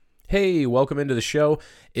Hey, welcome into the show.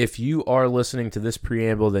 If you are listening to this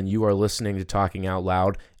preamble, then you are listening to Talking Out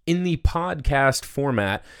Loud in the podcast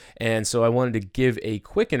format. And so I wanted to give a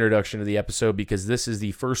quick introduction to the episode because this is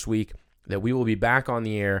the first week that we will be back on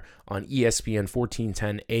the air on ESPN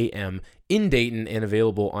 1410 AM in Dayton and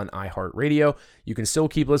available on iHeartRadio. You can still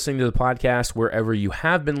keep listening to the podcast wherever you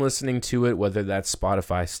have been listening to it, whether that's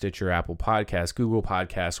Spotify, Stitcher, Apple Podcasts, Google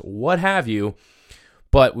Podcasts, what have you.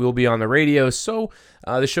 But we'll be on the radio, so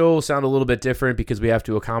the show will sound a little bit different because we have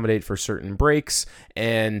to accommodate for certain breaks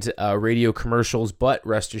and radio commercials. But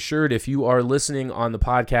rest assured, if you are listening on the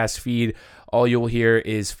podcast feed, all you'll hear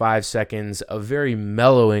is 5 seconds of very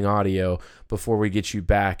mellowing audio before we get you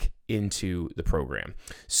back into the program.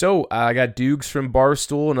 So I got Dukes from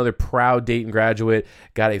Barstool, another proud Dayton graduate,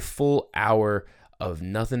 got a full hour of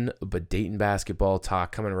nothing but Dayton basketball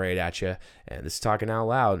talk coming right at you. And this is Talking Out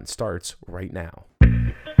Loud and starts right now.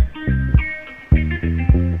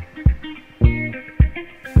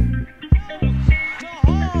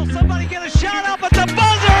 Somebody get a shot up at the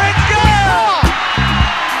buzzer. It's good.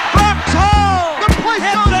 Brooks Hall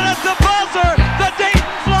hits it at the buzzer. The Dayton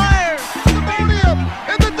Flyers. The podium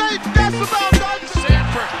in the Dayton Decibel Dungeon.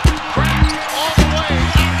 Sanford cracked all the way.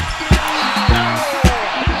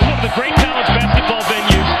 One of the great college basketball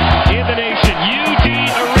venues in the nation, UD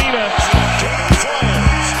Arena. Dayton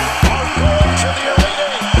Flyers are going to the Elite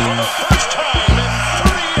Eight for the first time in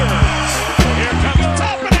 30 years. Here comes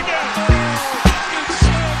Toppin again.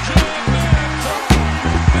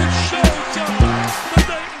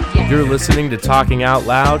 You're listening to Talking Out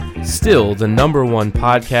Loud, still the number one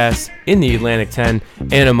podcast in the Atlantic 10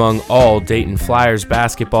 and among all Dayton Flyers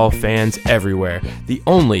basketball fans everywhere. The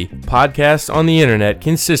only podcast on the internet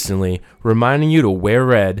consistently reminding you to wear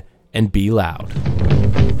red and be loud.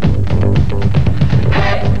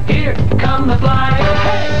 Hey, here come the Flyers.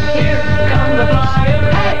 Hey, here come the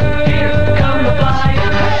Flyers. Hey, here come the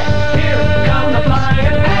Flyers. Hey, here come the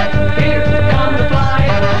Flyers. Hey, here come the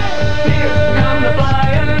Flyers. Here come the Flyers.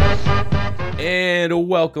 And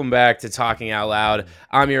welcome back to Talking Out Loud.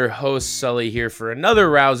 I'm your host, Sully, here for another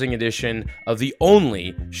rousing edition of the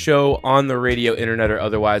only show on the radio, internet, or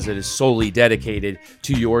otherwise that is solely dedicated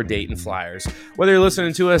to your Dayton Flyers. Whether you're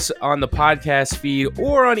listening to us on the podcast feed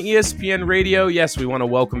or on ESPN Radio, yes, we want to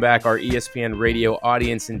welcome back our ESPN Radio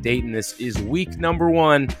audience in Dayton. This is week number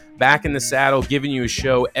 1, back in the saddle, giving you a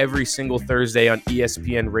show every single Thursday on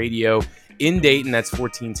ESPN Radio in Dayton. That's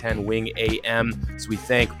 1410 Wing AM. So we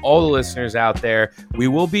thank all the listeners out there. We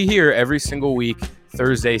will be here every single week,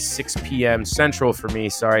 Thursday, 6 p.m. Central for me.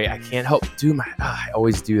 Sorry, I can't help do my... I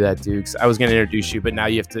always do that, Dukes. I was going to introduce you, but now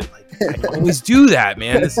you have to... I always do that,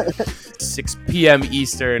 man. It's 6 p.m.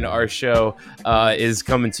 Eastern. Our show is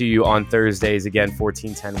coming to you on Thursdays, again,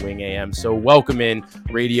 1410 Wing AM. So welcome in,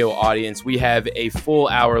 radio audience. We have a full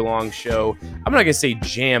hour-long show. I'm not going to say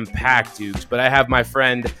jam-packed, Dukes, but I have my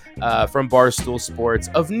friend from Barstool Sports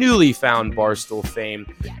of newly found Barstool fame.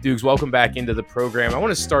 Dukes, welcome back into the program. I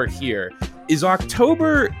want to start here. Is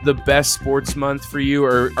October the best sports month for you,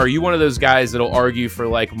 or are you one of those guys that'll argue for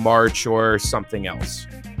like March or something else?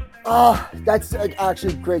 That's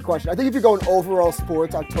actually a great question. I think if you're going overall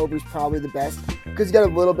sports, October is probably the best because you got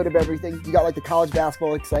a little bit of everything. You got like the college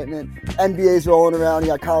basketball excitement, NBA's rolling around, you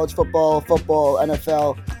got college football,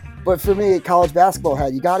 NFL. But for me, college basketball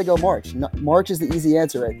head, you got to go March. March is the easy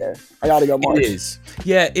answer right there. I got to go March. It is.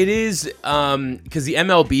 Yeah, it is because the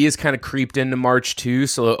MLB has kind of creeped into March too.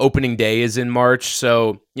 So the opening day is in March.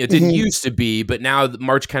 So it didn't used to be, but now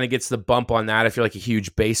March kind of gets the bump on that if you're like a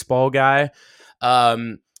huge baseball guy.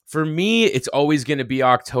 For me, it's always going to be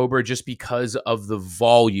October just because of the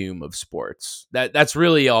volume of sports. That's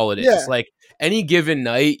really all it is. Yeah. Like any given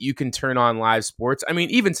night, you can turn on live sports. I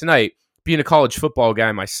mean, even tonight, being a college football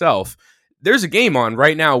guy myself, there's a game on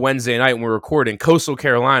right now, Wednesday night, when we're recording, Coastal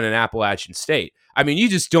Carolina and Appalachian State. I mean, you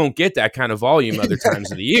just don't get that kind of volume other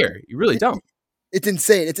times of the year. You really don't. It's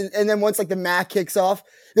insane. And then once like the MAC kicks off,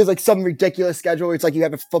 there's like some ridiculous schedule where it's like you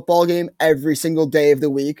have a football game every single day of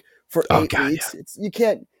the week for 8 weeks.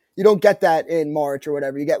 Yeah. You don't get that in March or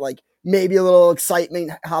whatever. You get like maybe a little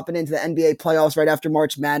excitement hopping into the NBA playoffs right after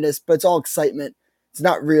March Madness, but it's all excitement. It's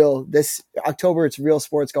not real. This October, it's real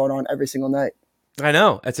sports going on every single night. I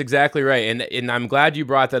know. That's exactly right. And I'm glad you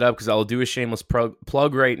brought that up because I'll do a shameless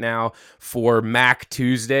plug right now for MAC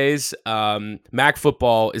Tuesdays. MAC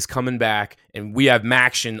football is coming back, and we have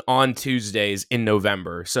MACtion on Tuesdays in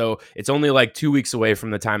November. So it's only like 2 weeks away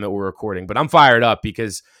from the time that we're recording. But I'm fired up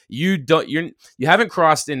because you haven't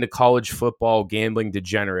crossed into college football gambling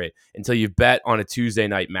degenerate until you've bet on a Tuesday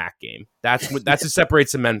night MAC game. That's what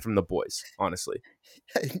separates the men from the boys, honestly.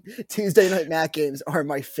 Tuesday night MAC games are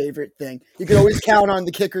my favorite thing. You can always count on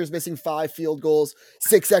the kickers missing 5 field goals,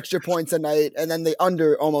 6 extra points a night, and then the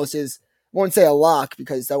under almost is, I won't say a lock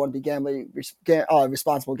because that wouldn't be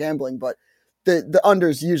responsible gambling, but the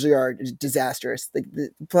unders usually are disastrous.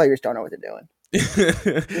 The players don't know what they're doing.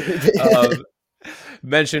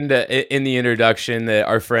 Mentioned in the introduction that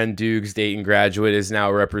our friend Dukes, Dayton graduate, is now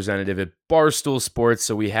a representative at Barstool Sports.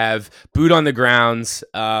 So we have boot on the grounds.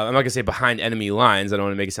 I'm not going to say behind enemy lines. I don't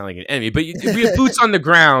want to make it sound like an enemy, but we have boots on the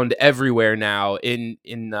ground everywhere now in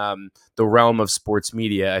the realm of sports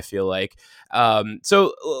media, I feel like.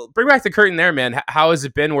 So bring back the curtain there, man. How has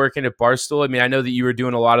it been working at Barstool? I mean, I know that you were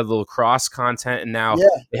doing a lot of the lacrosse content, and now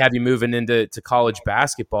they have you moving into college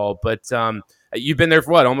basketball, but you've been there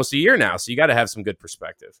for almost a year now, so you got to have some good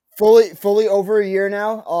perspective. Fully over a year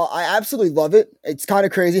now. I absolutely love it. It's kind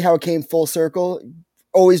of crazy how it came full circle.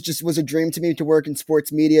 Always just was a dream to me to work in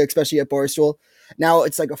sports media, especially at Barstool. Now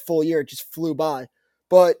it's like a full year. It just flew by.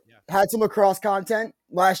 But had some lacrosse content.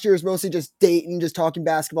 Last year was mostly just Dayton, just talking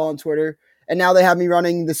basketball on Twitter. And now they have me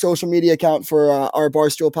running the social media account for our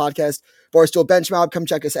Barstool podcast, Barstool Benchmark. Come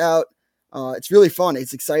check us out. It's really fun.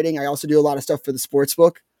 It's exciting. I also do a lot of stuff for the sports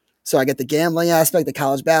book. So I get the gambling aspect, the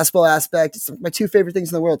college basketball aspect. It's my 2 favorite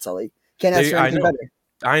things in the world, Sully. Can't ask for anything better.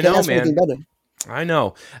 I know, man. I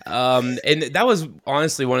know. And that was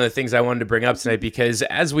honestly one of the things I wanted to bring up tonight, because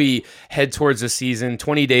as we head towards the season,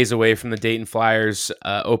 20 days away from the Dayton Flyers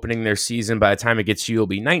opening their season, by the time it gets to you, it'll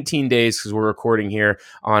be 19 days because we're recording here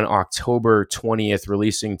on October 20th,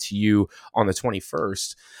 releasing to you on the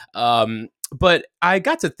 21st. But I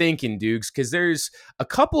got to thinking, Dukes, because there's a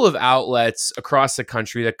couple of outlets across the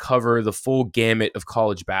country that cover the full gamut of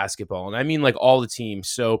college basketball. And I mean like all the teams.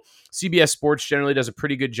 So CBS Sports generally does a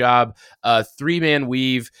pretty good job, 3-man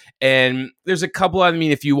weave. And there's a couple, I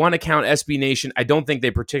mean, if you want to count SB Nation, I don't think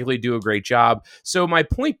they particularly do a great job. So my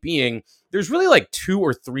point being, there's really like 2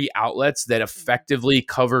 or 3 outlets that effectively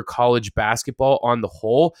cover college basketball on the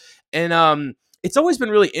whole. And it's always been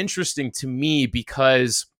really interesting to me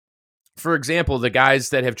because, for example, the guys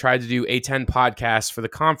that have tried to do A10 podcasts for the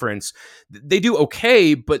conference, they do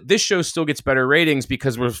okay, but this show still gets better ratings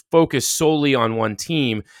because we're focused solely on one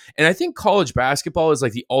team. And I think college basketball is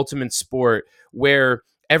like the ultimate sport where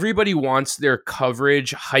everybody wants their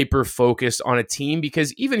coverage hyper-focused on a team,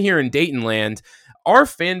 because even here in Dayton land, our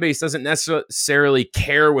fan base doesn't necessarily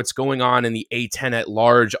care what's going on in the A10 at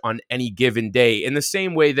large on any given day, in the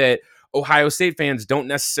same way that Ohio State fans don't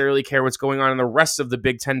necessarily care what's going on in the rest of the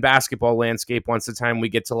Big Ten basketball landscape once the time we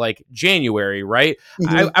get to like January, right?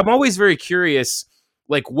 Mm-hmm. I'm always very curious,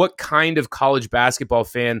 like what kind of college basketball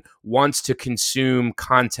fan wants to consume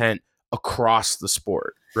content across the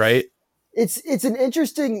sport, right? It's an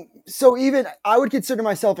interesting, so even I would consider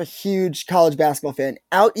myself a huge college basketball fan,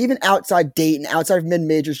 even outside Dayton, outside of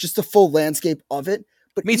mid-majors, just the full landscape of it.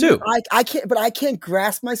 But me too. I can't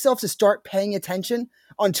grasp myself to start paying attention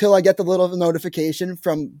until I get the little notification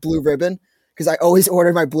from Blue Ribbon, because I always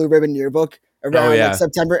order my Blue Ribbon yearbook around like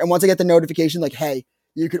September. And once I get the notification, like, hey,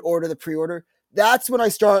 you could order the pre-order, that's when I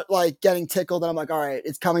start like getting tickled. And I'm like, all right,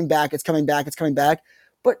 it's coming back. It's coming back. It's coming back.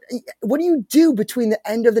 But what do you do between the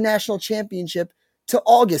end of the national championship to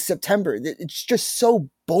August, September? It's just so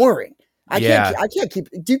boring. I can't keep.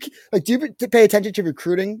 Do you pay attention to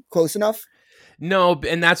recruiting close enough? No,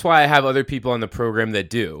 and that's why I have other people on the program that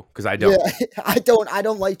do, because I don't. Yeah, I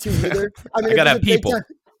don't like to either. I mean, I gotta have people.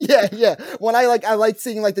 Yeah. When I like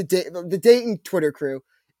seeing like the Dayton Twitter crew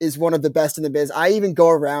is one of the best in the biz. I even go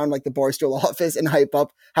around like the Barstool office and hype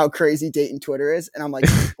up how crazy Dayton Twitter is, and I'm like,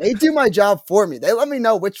 they do my job for me. They let me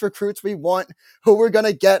know which recruits we want, who we're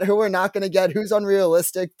gonna get, who we're not gonna get, who's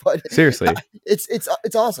unrealistic. But seriously,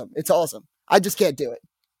 it's awesome. It's awesome. I just can't do it.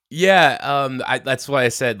 Yeah, that's why I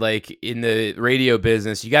said, like, in the radio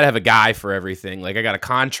business, you got to have a guy for everything. Like, I got a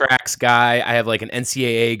contracts guy. I have, like, an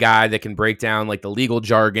NCAA guy that can break down, like, the legal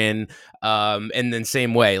jargon. And then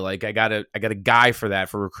same way, like, I got a guy for that,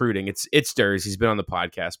 for recruiting. It's Durs. He's been on the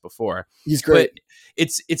podcast before. He's great. But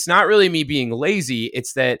it's not really me being lazy.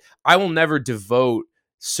 It's that I will never devote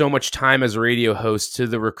so much time as a radio host to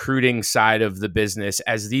the recruiting side of the business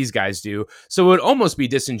as these guys do. So it would almost be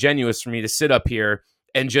disingenuous for me to sit up here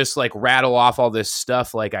and just like rattle off all this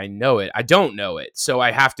stuff like I know it. I don't know it. So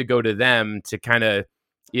I have to go to them to kind of,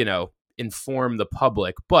 inform the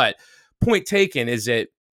public. But point taken is that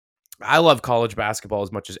I love college basketball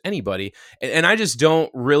as much as anybody. And I just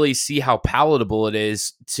don't really see how palatable it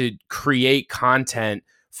is to create content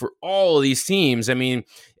for all of these teams. I mean,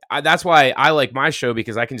 that's why I like my show,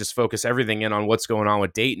 because I can just focus everything in on what's going on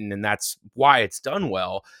with Dayton, and that's why it's done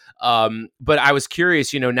well. But I was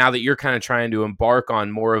curious, now that you're kind of trying to embark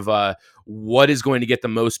on more of a what is going to get the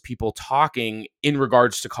most people talking in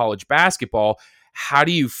regards to college basketball, how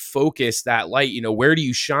do you focus that light? Where do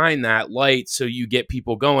you shine that light so you get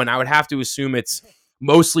people going? I would have to assume it's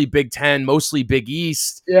mostly Big Ten, mostly Big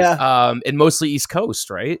East, and mostly East Coast,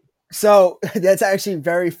 right? So that's actually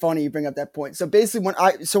very funny you bring up that point. So basically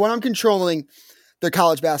when I'm controlling the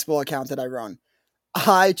college basketball account that I run,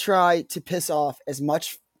 I try to piss off as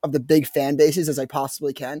much of the big fan bases as I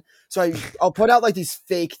possibly can. So I'll put out like these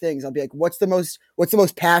fake things. I'll be like, what's the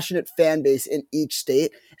most passionate fan base in each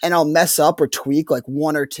state? And I'll mess up or tweak like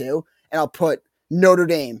one or two, and I'll put Notre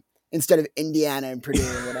Dame instead of Indiana and Purdue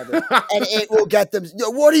or whatever. And it will get them,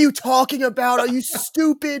 what are you talking about? Are you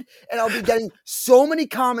stupid? And I'll be getting so many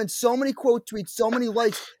comments, so many quote tweets, so many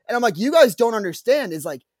likes. And I'm like, you guys don't understand. It's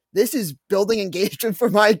like, this is building engagement for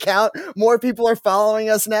my account. More people are following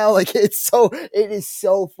us now. Like it is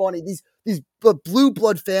so funny. These blue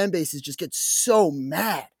blood fan bases just get so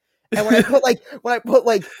mad. And when I put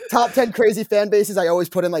like top 10 crazy fan bases, I always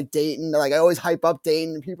put in like Dayton. Like I always hype up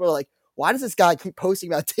Dayton, and people are like, why does this guy keep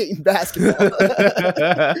posting about Dayton basketball?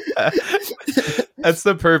 That's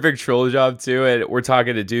the perfect troll job too. And we're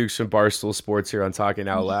talking to Dukes from Barstool Sports here on Talking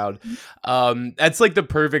Out Loud. That's like the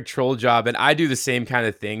perfect troll job. And I do the same kind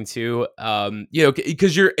of thing too.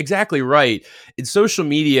 Because you're exactly right. In social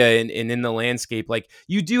media and in the landscape, like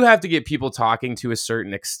you do have to get people talking to a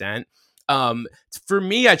certain extent. For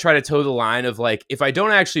me, I try to toe the line of like, if I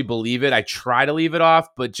don't actually believe it, I try to leave it off.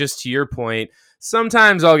 But just to your point,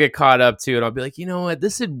 sometimes I'll get caught up to it. I'll be like, you know what?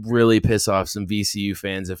 This would really piss off some VCU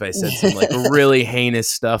fans if I said some like really heinous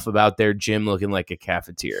stuff about their gym looking like a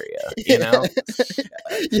cafeteria,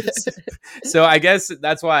 So I guess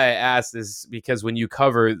that's why I asked, is because when you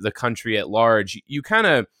cover the country at large, you kind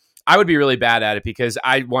of, I would be really bad at it because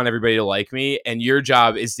I want everybody to like me, and your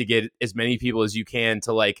job is to get as many people as you can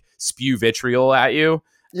to like spew vitriol at you.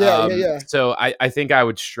 So I think I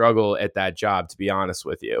would struggle at that job, to be honest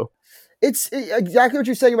with you. It's exactly what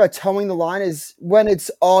you're saying about towing the line. Is when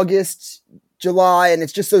it's August, July, and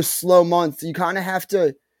it's just those slow months, you kind of have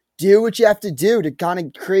to do what you have to do to kind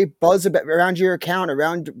of create buzz around your account,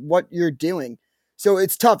 around what you're doing. So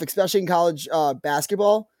it's tough, especially in college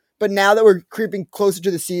basketball. But now that we're creeping closer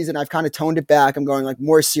to the season, I've kind of toned it back. I'm going like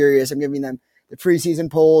more serious. I'm giving them the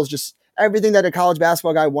preseason polls, just everything that a college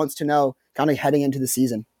basketball guy wants to know kind of heading into the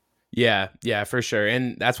season. Yeah, for sure.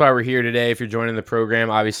 And that's why we're here today. If you're joining the program,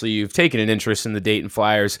 obviously you've taken an interest in the Dayton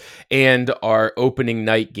Flyers and our opening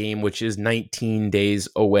night game, which is 19 days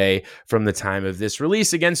away from the time of this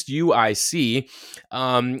release against UIC.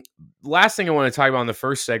 Last thing I want to talk about in the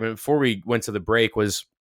first segment before we went to the break was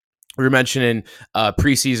we were mentioning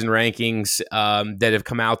preseason rankings that have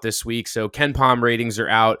come out this week. So KenPom ratings are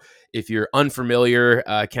out. If you're unfamiliar,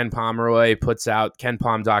 Ken Pomeroy puts out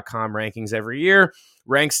KenPom.com rankings every year.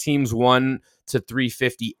 Ranks teams 1 to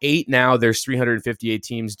 358 now. There's 358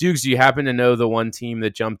 teams. Dukes, do you happen to know the one team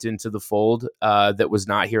that jumped into the fold that was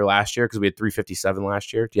not here last year? Because we had 357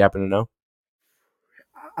 last year. Do you happen to know?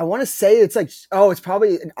 I want to say it's like, it's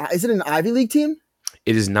probably, is it an Ivy League team?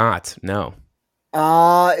 It is not, no.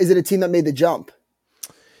 Is it a team that made the jump?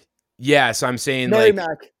 Yeah, so I'm saying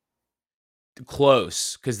Merrimack.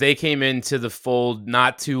 Close, because they came into the fold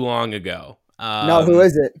not too long ago. No, who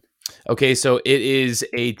is it? Okay, so it is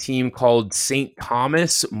a team called St.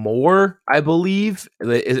 Thomas More, I believe.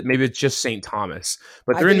 Maybe it's just St. Thomas,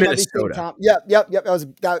 but they're in Minnesota. Yep.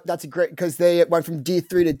 That's a great, because they went from D3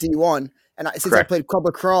 to D1, and since I played club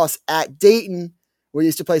lacrosse at Dayton, we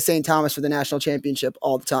used to play St. Thomas for the national championship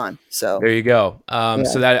all the time. So there you go.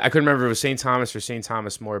 So that I couldn't remember if it was St. Thomas or St.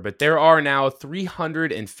 Thomas More, but there are now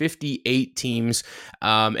 358 teams.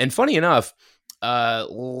 And funny enough,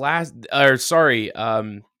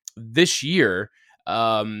 this year,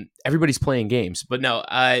 everybody's playing games, but no,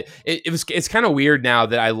 it's kind of weird now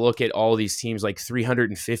that I look at all these teams, like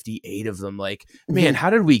 358 of them, like, man, how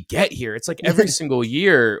did we get here? It's like every single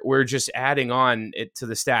year we're just adding on it to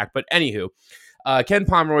the stack. But anywho, Ken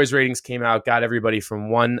Pomeroy's ratings came out, got everybody from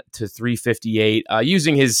 1 to 358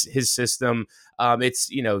 using his system. It's,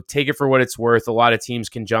 take it for what it's worth. A lot of teams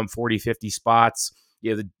can jump 40, 50 spots.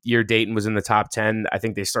 The year Dayton was in the top 10. I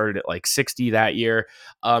think they started at like 60 that year.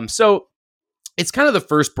 So it's kind of the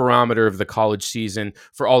first barometer of the college season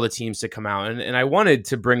for all the teams to come out. And I wanted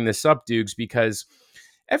to bring this up, Dukes, because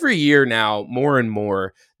every year now, more and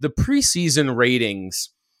more, the preseason ratings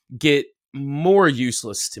get more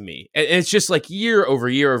useless to me. And it's just like year over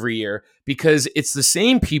year over year, because it's the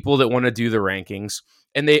same people that want to do the rankings.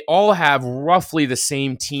 and they all have roughly the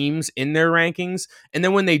same teams in their rankings. And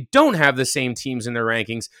then when they don't have the same teams in their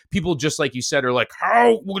rankings, people, just like you said, are like,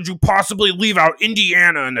 how would you possibly leave out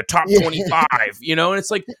Indiana in the top 25? And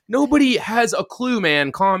it's like, nobody has a clue,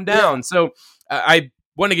 man. Calm down. Yeah. So I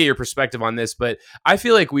want to get your perspective on this, but I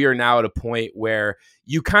feel like we are now at a point where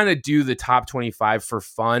you kind of do the top 25 for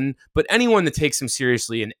fun, but anyone that takes them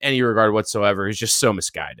seriously in any regard whatsoever is just so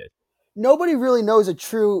misguided. Nobody really knows a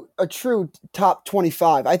true top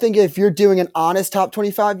 25. I think if you're doing an honest top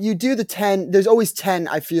 25, you do the 10. There's always 10,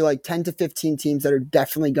 I feel like 10 to 15 teams that are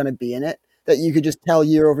definitely going to be in it that you could just tell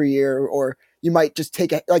year over year, or you might just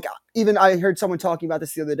take even I heard someone talking about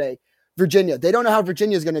this the other day. Virginia, they don't know how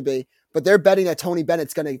Virginia is going to be, but they're betting that Tony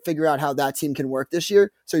Bennett's going to figure out how that team can work this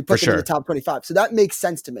year. So he put them in the top 25. So that makes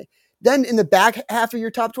sense to me. Then in the back half of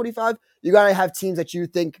your top 25, you got to have teams that you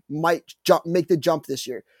think might make the jump this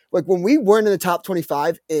year. Like when we weren't in the top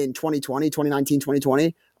 25 in 2019,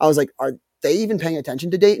 2020, I was like, are they even paying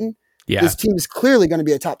attention to Dayton? Yeah. This team is clearly going to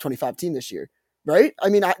be a top 25 team this year, right? I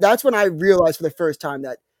mean, that's when I realized for the first time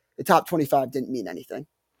that the top 25 didn't mean anything.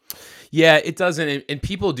 Yeah, it doesn't. And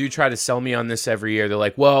people do try to sell me on this every year. They're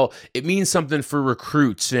like, well, it means something for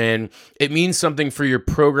recruits and it means something for your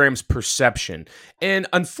program's perception. And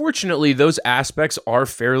unfortunately, those aspects are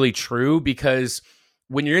fairly true, because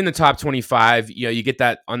when you're in the top 25, you get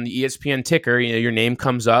that on the ESPN ticker, your name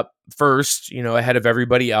comes up first, ahead of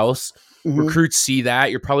everybody else. Mm-hmm. Recruits see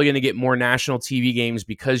that. You're probably going to get more national TV games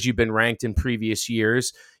because you've been ranked in previous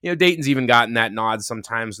years. Dayton's even gotten that nod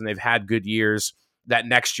sometimes when they've had good years, that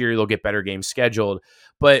next year they'll get better games scheduled.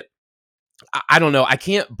 But I don't know. I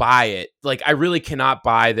can't buy it. Like, I really cannot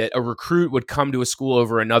buy that a recruit would come to a school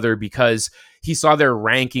over another because he saw their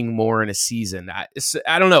ranking more in a season.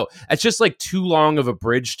 I don't know. It's just like too long of a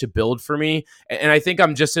bridge to build for me. And I think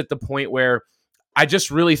I'm just at the point where I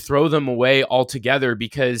just really throw them away altogether,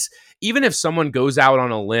 because even if someone goes out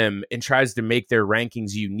on a limb and tries to make their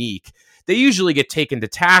rankings unique, they usually get taken to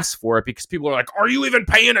task for it, because people are like, are you even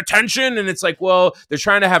paying attention? And it's like, well, they're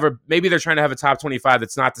trying to have a top 25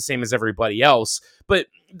 that's not the same as everybody else, but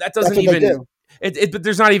that doesn't even, but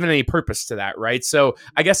there's not even any purpose to that. Right. So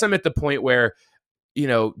I guess I'm at the point where,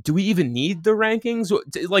 do we even need the rankings?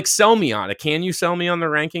 Like, sell me on it. Can you sell me on the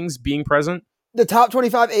rankings being present? The top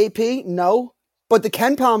 25 AP? No. But the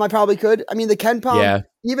KenPom, I probably could. I mean, the KenPom,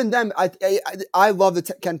 even them, I love the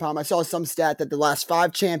KenPom. I saw some stat that the last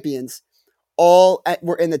 5 champions all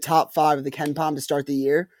were in the top 5 of the KenPom to start the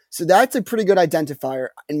year. So that's a pretty good identifier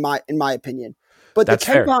in my opinion. But that's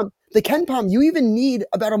the KenPom, you even need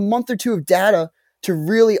about a month or two of data to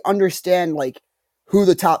really understand like who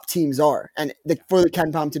the top teams are and for the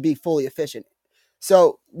KenPom to be fully efficient.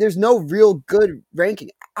 So there's no real good ranking.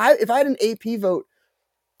 If I had an AP vote,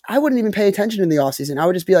 I wouldn't even pay attention in the offseason. I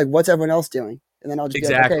would just be like, what's everyone else doing? And then I'll just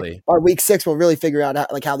be like, okay, our week 6 will really figure out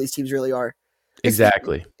how these teams really are. It's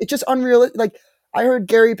just unreal. Like, I heard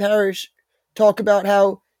Gary Parrish talk about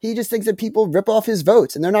how he just thinks that people rip off his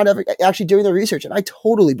votes and they're not ever actually doing the research. And I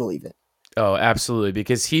totally believe it. Oh, absolutely.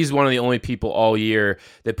 Because he's one of the only people all year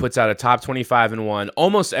that puts out a top 25 and 1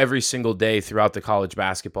 almost every single day throughout the college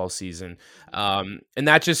basketball season. And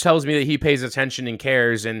that just tells me that he pays attention and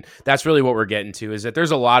cares. And that's really what we're getting to, is that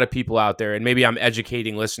there's a lot of people out there, and maybe I'm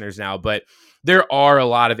educating listeners now, but there are a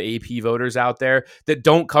lot of AP voters out there that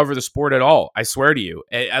don't cover the sport at all. I swear to you.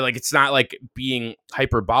 It's not like being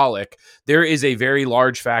hyperbolic. There is a very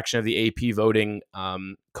large faction of the AP voting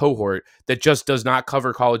cohort that just does not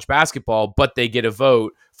cover college basketball, but they get a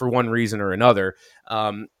vote for one reason or another.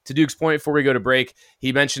 To Duke's point, before we go to break,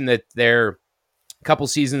 he mentioned that they're a couple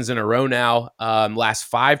seasons in a row now. Last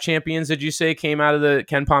 5 champions, did you say, came out of the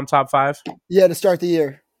KenPom top 5? Yeah, to start the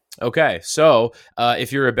year. Okay, so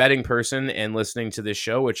if you're a betting person and listening to this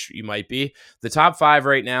show, which you might be, the top 5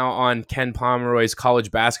 right now on Ken Pomeroy's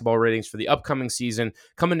college basketball ratings for the upcoming season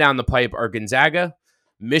coming down the pipe are Gonzaga,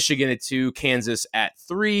 Michigan at 2, Kansas at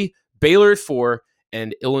 3, Baylor at 4,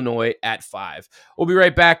 and Illinois at 5. We'll be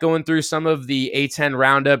right back going through some of the A10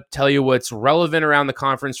 roundup, tell you what's relevant around the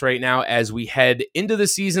conference right now as we head into the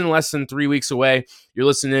season less than 3 weeks away. You're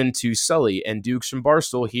listening to Sully and Dukes from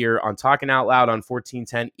Barstool here on Talking Out Loud on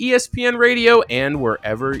 1410 ESPN Radio and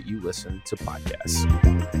wherever you listen to podcasts.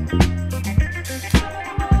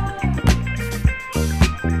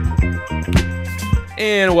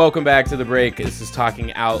 And welcome back to the break. This is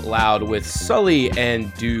Talking Out Loud with Sully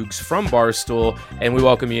and Dukes from Barstool. And we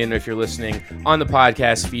welcome you in if you're listening on the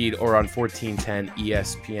podcast feed or on 1410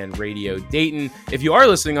 ESPN Radio Dayton. If you are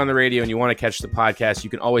listening on the radio and you want to catch the podcast, you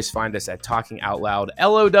can always find us at Talking Out Loud,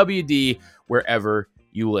 LOWD, wherever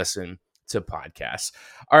you listen to podcasts.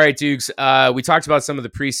 All right, Dukes. We talked about some of the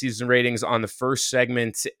preseason ratings on the first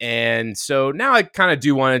segment, and so now I kind of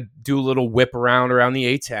do want to do a little whip around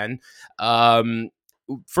the A10.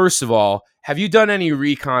 First of all, have you done any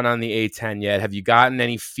recon on the A10 yet? Have you gotten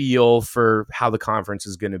any feel for how the conference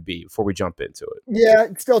is going to be before we jump into it? Yeah,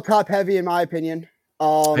 it's still top heavy in my opinion.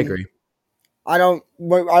 I agree. I don't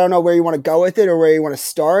know where you want to go with it or where you want to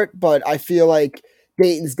start, but I feel like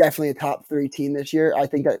Dayton's definitely a top 3 team this year. I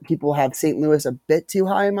think that people have St. Louis a bit too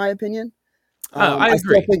high in my opinion. I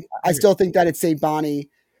agree. I still think that it's St. Bonnie,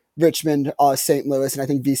 Richmond, St. Louis, and I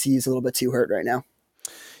think VCU is a little bit too hurt right now.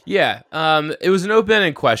 Yeah, it was an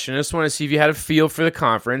open-ended question. I just want to see if you had a feel for the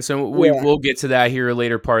conference, and we'll get to that here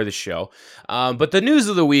later part of the show. But the news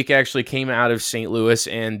of the week actually came out of St. Louis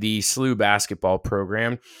and the SLU basketball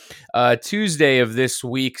program. Tuesday of this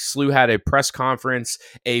week, SLU had a press conference,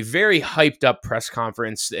 a very hyped-up press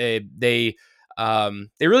conference. They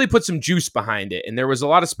really put some juice behind it, and there was a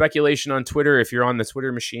lot of speculation on Twitter, if you're on the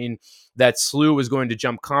Twitter machine, that SLU was going to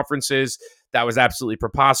jump conferences. That was absolutely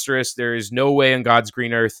preposterous. There is no way on God's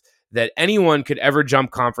green earth that anyone could ever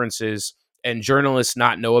jump conferences and journalists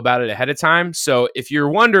not know about it ahead of time. So if you're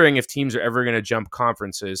wondering if teams are ever going to jump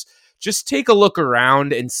conferences, just take a look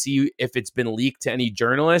around and see if it's been leaked to any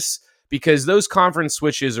journalists, because those conference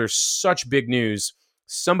switches are such big news.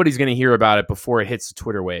 Somebody's going to hear about it before it hits the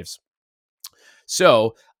Twitter waves.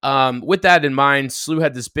 So with that in mind, SLU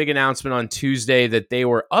had this big announcement on Tuesday that they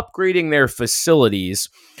were upgrading their facilities.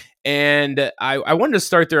 And I wanted to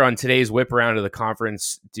start there on today's whip around of the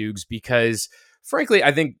conference, Dukes, because frankly,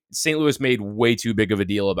 I think St. Louis made way too big of a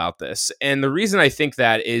deal about this. And the reason I think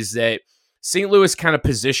that is that St. Louis kind of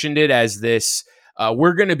positioned it as this,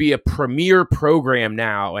 we're going to be a premier program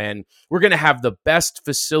now, and we're going to have the best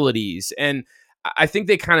facilities. And I think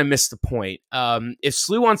they kind of missed the point. If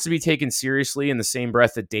SLU wants to be taken seriously in the same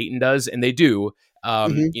breath that Dayton does, and they do,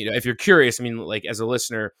 if you're curious, I mean, like as a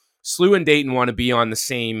listener, SLU and Dayton want to be on the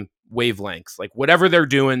same wavelength. Like whatever they're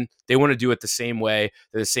doing, they want to do it the same way.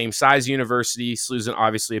 They're the same size university. SLU's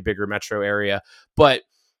obviously a bigger metro area, but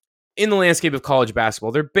in the landscape of college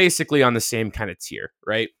basketball, they're basically on the same kind of tier,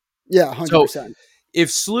 right? Yeah, 100%. So if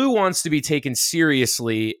SLU wants to be taken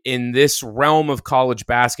seriously in this realm of college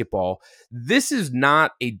basketball, this is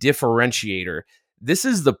not a differentiator. This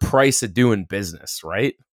is the price of doing business,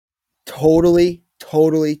 right? Totally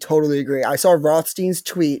agree. I saw Rothstein's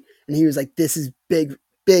tweet and he was like, this is big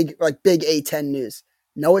A10 news.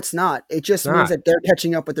 No, it's not. It just means that they're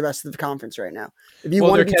catching up with the rest of the conference right now. If you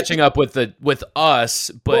they're catching up with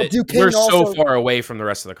us, but we're so far away from the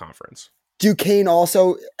rest of the conference. Duquesne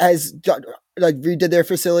also has redid their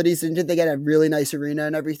facilities, and did they get a really nice arena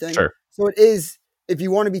and everything? Sure. So it is, if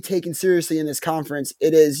you want to be taken seriously in this conference,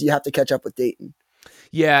 you have to catch up with Dayton.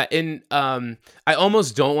 Yeah, and I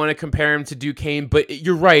almost don't want to compare him to Duquesne, but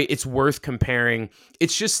you're right. It's worth comparing.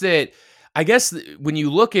 It's just that I guess when you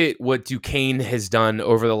look at what Duquesne has done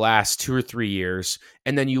over the last 2 or 3 years,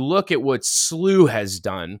 and then you look at what SLU has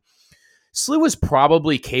done, SLU was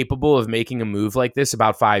probably capable of making a move like this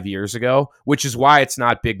about 5 years ago, which is why it's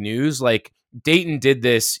not big news. Like Dayton did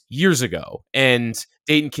this years ago, and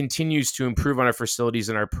Dayton continues to improve on our facilities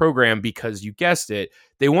and our program because, you guessed it,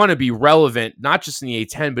 they want to be relevant, not just in the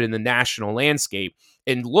A10, but in the national landscape.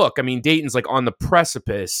 And look, I mean, Dayton's like on the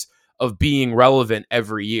precipice of being relevant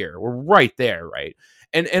every year. We're right there, right?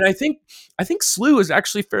 And I think SLU is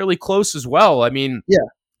actually fairly close as well. I mean, yeah,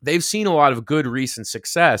 they've seen a lot of good recent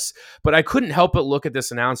success, but I couldn't help but look at this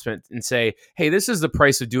announcement and say, hey, this is the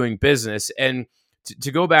price of doing business. And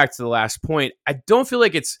to go back to the last point, I don't feel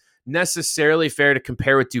like it's necessarily fair to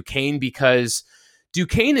compare with Duquesne, because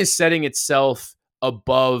Duquesne is setting itself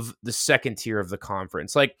above the second tier of the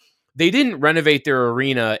conference. Like, they didn't renovate their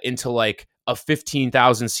arena into like a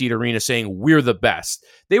 15,000 seat arena saying we're the best.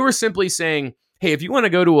 They were simply saying, hey, if you want to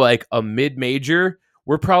go to like a mid-major,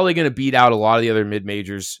 we're probably going to beat out a lot of the other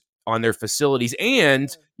mid-majors on their facilities,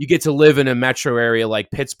 and you get to live in a metro area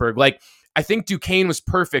like Pittsburgh. Like, I think Duquesne was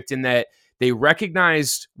perfect in that they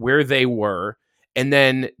recognized where they were, and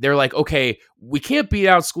then they're like, okay, we can't beat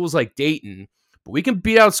out schools like Dayton, but we can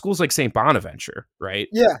beat out schools like St. Bonaventure, right?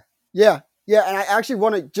 Yeah. And I actually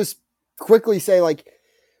want to just quickly say, like,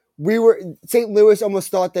 St. Louis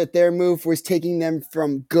almost thought that their move was taking them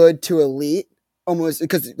from good to elite, almost,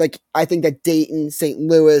 because like I think that Dayton, St.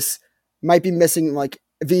 Louis might be missing, like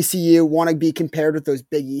VCU want to be compared with those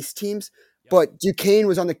Big East teams, but Duquesne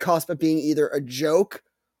was on the cusp of being either a joke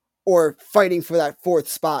or fighting for that fourth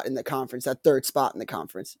spot in the conference, that third spot in the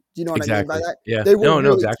conference. Do you know what I mean by that? Yeah. They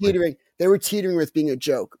were exactly. teetering. They were teetering with being a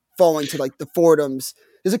joke, falling to like the Fordhams.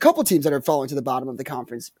 There's a couple teams that are falling to the bottom of the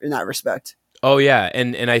conference in that respect. Oh yeah,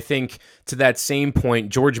 and I think to that same point,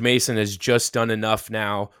 George Mason has just done enough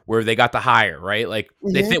now where they got the hire, right? Like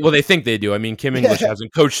they think they do. I mean, Kim English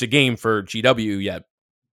hasn't coached a game for GW yet,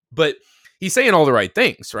 but he's saying all the right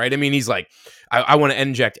things, right? I mean, he's like, I want to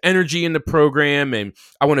inject energy in the program, and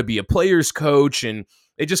I want to be a player's coach, and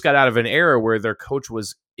they just got out of an era where their coach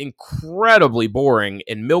was incredibly boring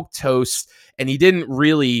and milquetoast, and he didn't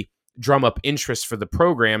really drum up interest for the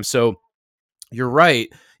program. So you're right.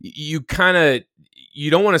 You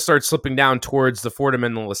don't want to start slipping down towards the Fordham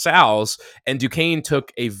and the LaSalle's. And Duquesne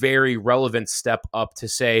took a very relevant step up to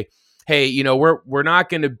say, hey, we're not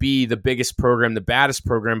going to be the biggest program, the baddest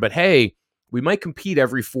program, but hey, we might compete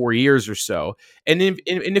every 4 years or so. And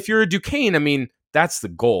if you're a Duquesne, I mean, that's the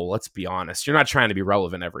goal. Let's be honest. You're not trying to be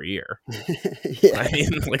relevant every year. Yeah. I mean,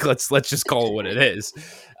 like let's just call it what it is.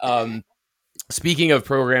 Speaking of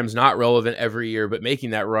programs not relevant every year, but making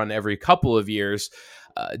that run every couple of years,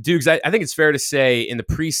 Dukes, I think it's fair to say in the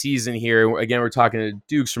preseason here, again, we're talking to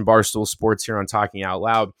Dukes from Barstool Sports here on Talking Out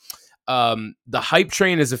Loud. The hype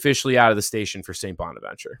train is officially out of the station for St.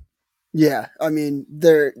 Bonaventure. Yeah, I mean,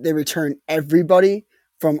 they returned everybody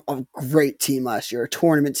from a great team last year, a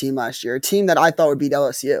tournament team last year, a team that I thought would beat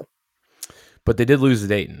LSU. But they did lose to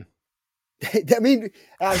Dayton. I mean,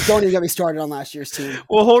 don't even get me started on last year's team.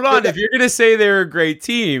 Well, hold on. If you're going to say they're a great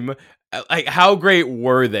team, like how great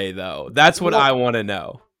were they, though? That's what I want to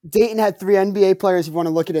know. Dayton had 3 NBA players if you want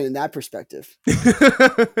to look at it in that perspective. You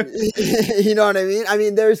know what I mean? I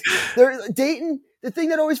mean, Dayton. The thing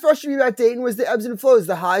that always frustrated me about Dayton was the ebbs and flows,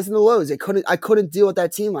 the highs and the lows. I couldn't deal with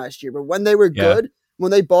that team last year. But when they were good,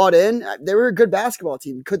 when they bought in, they were a good basketball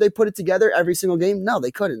team. Could they put it together every single game? No,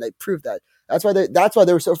 they couldn't. They proved that. That's why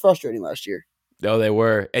they were so frustrating last year. No, they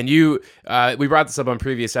were. And we brought this up on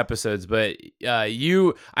previous episodes, but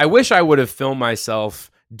I wish I would have filmed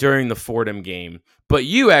myself during the Fordham game, but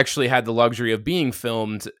you actually had the luxury of being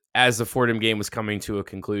filmed as the Fordham game was coming to a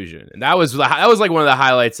conclusion. And that was like one of the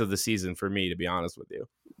highlights of the season for me, to be honest with you.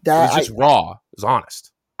 It was just raw. It was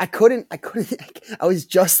honest. I couldn't. I was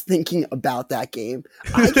just thinking about that game.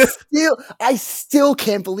 I still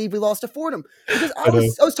can't believe we lost to Fordham, because I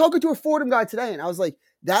was talking to a Fordham guy today, and I was like,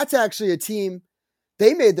 that's actually a team.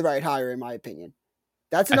 They made the right hire, in my opinion.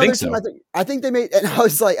 That's another team. I think they made. And I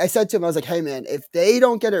said to him, I was like, hey man, if they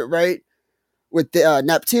don't get it right with the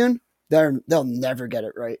Neptune, they'll never get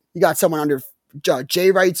it right. You got someone under Jay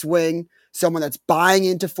Wright's wing, someone that's buying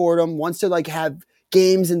into Fordham, wants to like have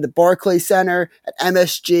games in the Barclays Center at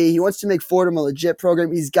MSG. He wants to make Fordham a legit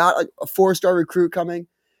program. He's got like a 4-star recruit coming.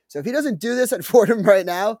 So if he doesn't do this at Fordham right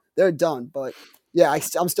now, they're done. But yeah,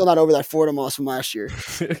 I'm still not over that Fordham loss from last year.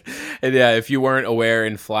 And yeah, if you weren't aware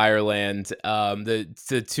in Flyerland,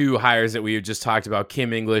 the 2 hires that we just talked about,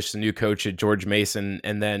 Kim English, the new coach at George Mason,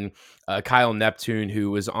 and then Kyle Neptune,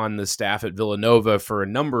 who was on the staff at Villanova for a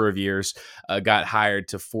number of years, got hired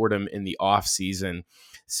to Fordham in the offseason.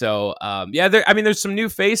 So, there's some new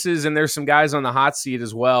faces and there's some guys on the hot seat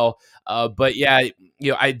as well. But yeah,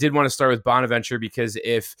 I did want to start with Bonaventure, because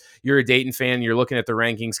if you're a Dayton fan, you're looking at the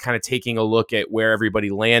rankings, kind of taking a look at where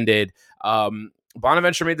everybody landed.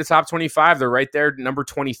 Bonaventure made the top 25. They're right there, number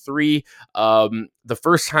 23. The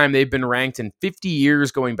first time they've been ranked in 50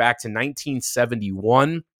 years, going back to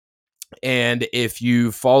 1971. And if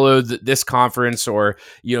you followed this conference or,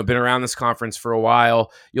 been around this conference for a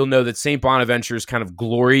while, you'll know that St. Bonaventure's kind of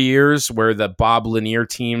glory years were the Bob Lanier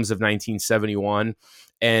teams of 1971.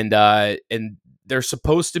 And they're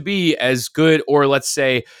supposed to be as good, or let's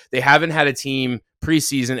say they haven't had a team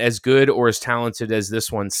preseason as good or as talented as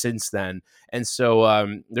this one since then. And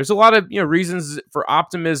so there's a lot of, reasons for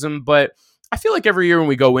optimism, but I feel like every year when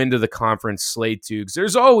we go into the conference slate, Dukes,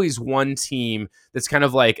 there's always one team that's kind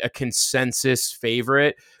of like a consensus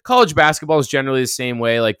favorite. College basketball is generally the same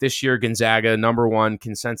way. Like this year, Gonzaga, number 1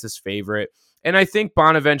 consensus favorite. And I think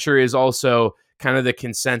Bonaventure is also kind of the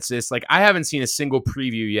consensus. Like I haven't seen a single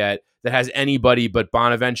preview yet that has anybody but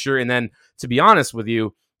Bonaventure. And then to be honest with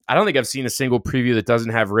you, I don't think I've seen a single preview that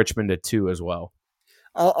doesn't have Richmond at 2 as well.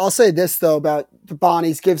 I'll say this though about the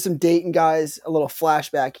Bonnies, give some Dayton guys a little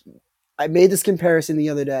flashback. I made this comparison the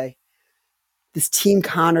other day. This team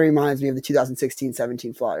kind of reminds me of the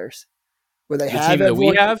 2016-17 Flyers, where they have the team that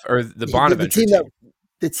we have, or the Bonaventure team.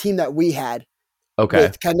 The team that we had. Okay.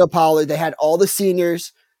 With Kendall Pollard, they had all the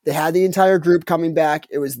seniors. They had the entire group coming back.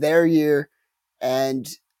 It was their year, and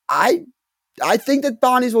I think that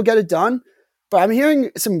Bonnies will get it done. But I'm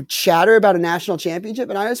hearing some chatter about a national championship,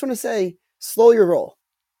 and I just want to say, slow your roll.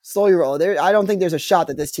 Slow your roll. I don't think there's a shot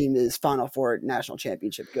that this team is Final Four national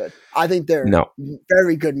championship good. I think they're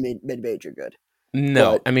very good mid-major good.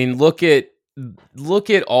 No, but, I mean look at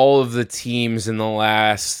all of the teams in the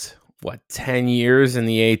last 10 years in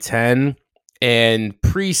the A10, and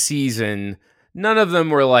preseason, none of them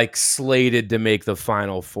were like slated to make the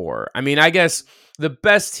Final Four. I mean, I guess the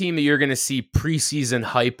best team that you're going to see preseason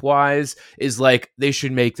hype wise is like they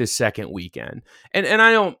should make the second weekend. And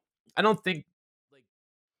I don't think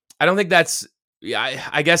that's,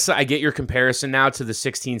 I guess I get your comparison now to the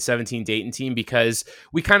 16-17 Dayton team, because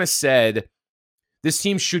we kind of said this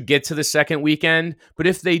team should get to the second weekend, but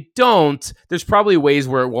if they don't, there's probably ways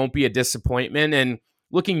where it won't be a disappointment. And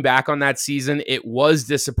looking back on that season, it was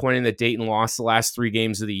disappointing that Dayton lost the last 3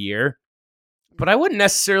 games of the year, but I wouldn't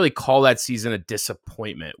necessarily call that season a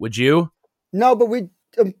disappointment. Would you? No, but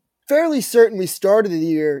I'm fairly certain we started the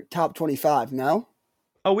year top 25, no?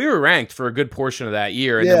 Oh, we were ranked for a good portion of that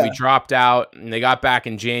year, and then we dropped out, and they got back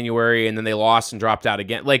in January, and then they lost and dropped out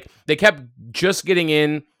again. Like, they kept just getting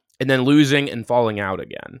in and then losing and falling out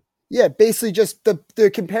again. Yeah, basically just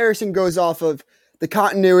the comparison goes off of the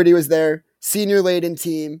continuity was there, senior-laden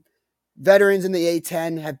team, veterans in the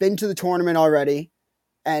A10 have been to the tournament already,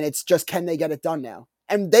 and it's just, can they get it done now?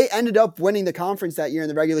 And they ended up winning the conference that year in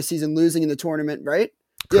the regular season, losing in the tournament, right?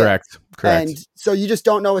 Correct. And so you just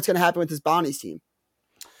don't know what's going to happen with this Bonnie's team.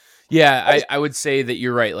 Yeah, I would say that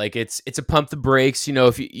you're right. Like, it's a pump the brakes. You know,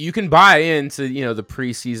 if you can buy into, the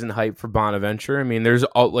preseason hype for Bonaventure. I mean, there's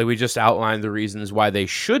like we just outlined the reasons why they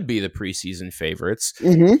should be the preseason favorites.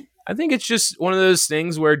 Mm-hmm. I think it's just one of those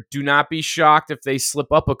things where do not be shocked if they slip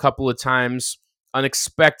up a couple of times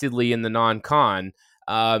unexpectedly in the non-con,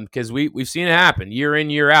 because we've seen it happen year in,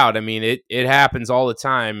 year out. I mean, it happens all the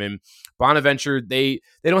time. And Bonaventure, they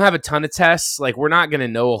don't have a ton of tests. Like, we're not going to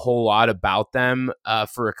know a whole lot about them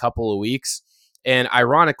for a couple of weeks. And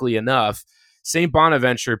ironically enough, St.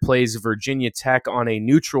 Bonaventure plays Virginia Tech on a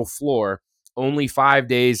neutral floor only 5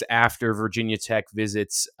 days after Virginia Tech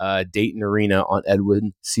visits Dayton Arena on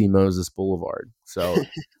Edwin C. Moses Boulevard. So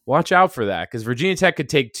watch out for that, because Virginia Tech could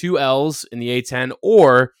take 2 L's in the A10,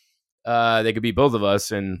 or they could beat both of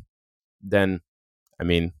us, and then, I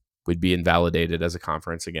mean, we'd be invalidated as a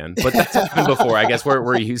conference again. But that's happened before. I guess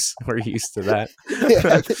we're used to that.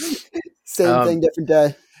 Same thing, different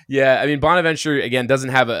day. Yeah, I mean, Bonaventure, again, doesn't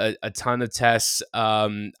have a ton of tests.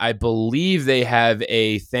 I believe they have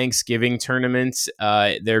a Thanksgiving tournament.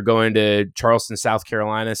 They're going to Charleston, South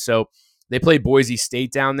Carolina. So they play Boise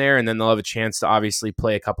State down there, and then they'll have a chance to obviously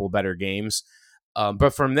play a couple better games. But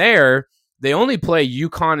from there, they only play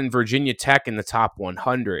UConn and Virginia Tech in the top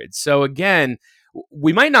 100. So again,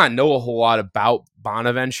 we might not know a whole lot about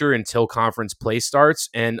Bonaventure until conference play starts.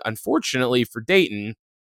 And unfortunately for Dayton,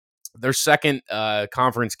 their second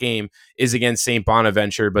conference game is against St.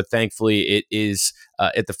 Bonaventure, but thankfully it is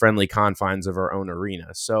at the friendly confines of our own arena.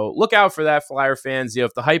 So look out for that, Flyer fans.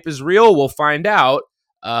 If the hype is real, we'll find out.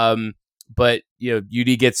 But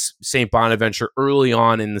UD gets St. Bonaventure early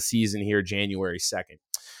on in the season here, January 2nd.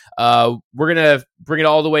 We're going to bring it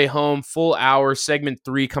all the way home. Full hour, segment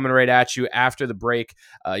 3 coming right at you after the break.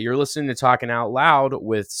 You're listening to Talking Out Loud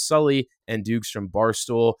with Sully and Dukes from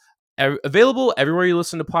Barstool. Available everywhere you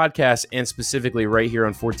listen to podcasts, and specifically right here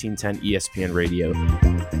on 1410 ESPN Radio.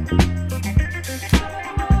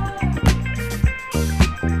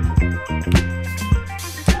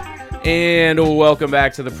 And welcome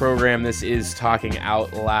back to the program. This is Talking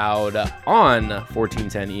Out Loud on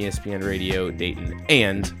 1410 ESPN Radio Dayton,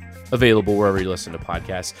 and available wherever you listen to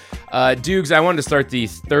podcasts. Dukes, I wanted to start the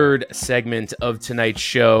third segment of tonight's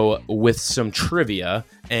show with some trivia,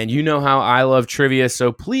 and you know how I love trivia,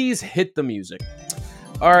 so please hit the music.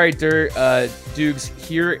 All right, Dukes,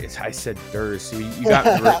 here I said Durs, so you got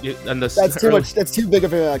that's too much. That's too big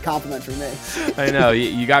of a compliment for me. I know,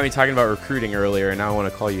 you got me talking about recruiting earlier, and now I want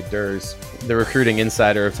to call you Durs, the recruiting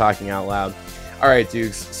insider of Talking Out Loud. All right,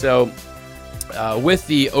 Dukes, so with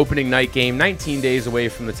the opening night game 19 days away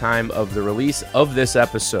from the time of the release of this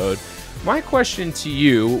episode, my question to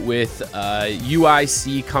you, with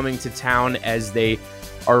UIC coming to town as they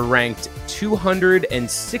are ranked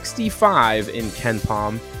 265 in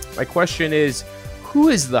KenPom, my question is, who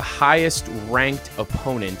is the highest ranked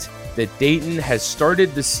opponent that Dayton has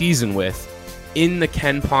started the season with in the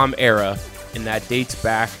KenPom era, and that dates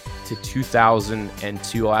back to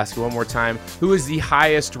 2002. I'll ask you one more time. Who is the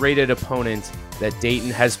highest rated opponent that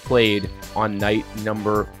Dayton has played on night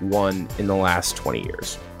number 1 in the last 20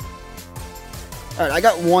 years? All right, I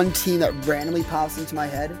got one team that randomly pops into my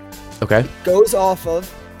head. Okay. It goes off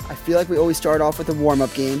of, I feel like we always start off with a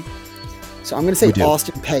warm-up game. So I'm going to say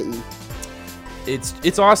Austin Payton.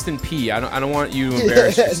 It's Austin P. I don't want you to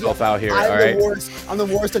embarrass yourself out here. I'm the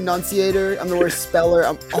worst enunciator. I'm the worst speller.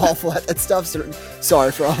 I'm awful at that stuff. So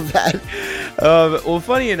sorry for all of that. Well,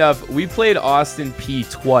 funny enough, we played Austin Peay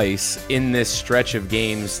twice in this stretch of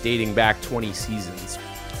games dating back 20 seasons.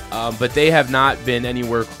 But they have not been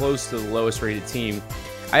anywhere close to the lowest rated team.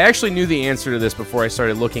 I actually knew the answer to this before I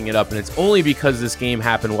started looking it up, and it's only because this game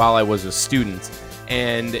happened while I was a student.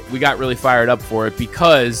 And we got really fired up for it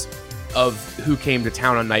because of who came to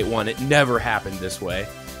town on night one. It never happened this way.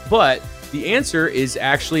 But the answer is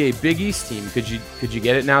actually a Big East team. Could you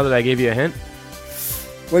get it now that I gave you a hint?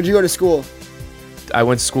 Where'd you go to school? I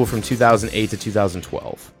went to school from 2008 to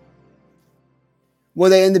 2012. Were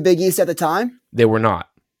they in the Big East at the time? They were not.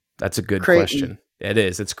 That's a good Creighton. question. It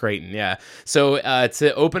is. It's Creighton, yeah. So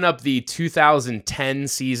to open up the 2010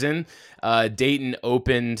 season, Dayton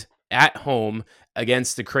opened at home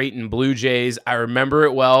against the Creighton Blue Jays. I remember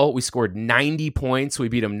it well. We scored 90 points. We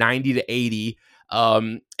beat them 90-80.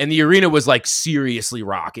 And the arena was like seriously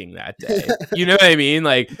rocking that day. You know what I mean?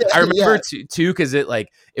 Like I remember too, because it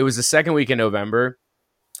was the second week in November.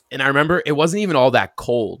 And I remember it wasn't even all that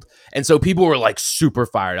cold. And so people were like super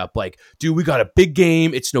fired up. Like, dude, we got a big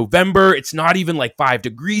game. It's November. It's not even like 5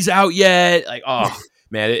 degrees out yet. Like, oh,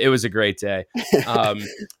 man, it was a great day.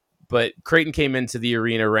 But Creighton came into the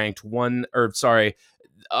arena ranked all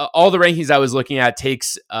the rankings I was looking at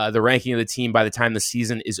takes the ranking of the team by the time the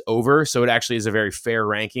season is over. So it actually is a very fair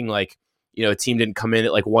ranking. Like, you know, a team didn't come in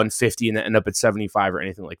at like 150 and then end up at 75 or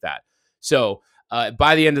anything like that. So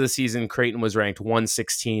by the end of the season, Creighton was ranked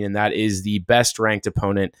 116, and that is the best ranked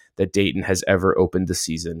opponent that Dayton has ever opened the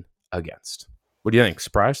season against. What do you think?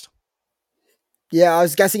 Surprised? Yeah, I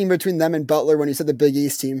was guessing in between them and Butler when you said the Big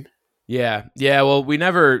East team. Yeah. Well,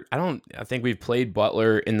 I think we've played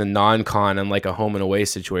Butler in the non-con in like a home and away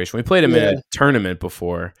situation. We played him in a tournament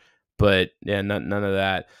before, but yeah, none of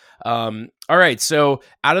that. All right. So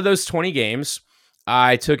out of those 20 games,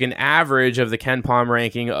 I took an average of the KenPom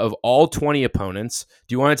ranking of all 20 opponents.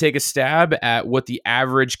 Do you want to take a stab at what the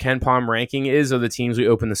average KenPom ranking is of the teams we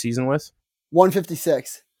open the season with?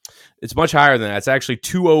 156. It's much higher than that. It's actually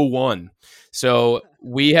 201. So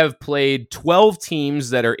we have played 12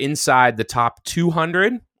 teams that are inside the top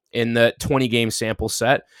 200 in the 20-game sample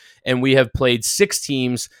set, and we have played 6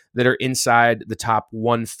 teams that are inside the top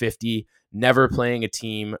 150, never playing a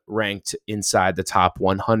team ranked inside the top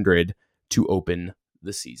 100 to open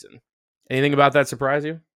the season. Anything about that surprise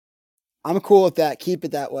you? I'm cool with that. Keep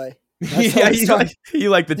it that way. Yeah, you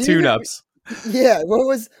like the tune-ups. Yeah,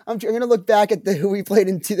 I'm going to look back at who we played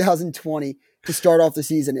in 2020 to start off the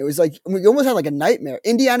season. It was like, we almost had like a nightmare.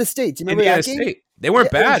 Indiana State. Do you remember that game? State. They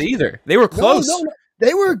weren't bad either. They were close. No.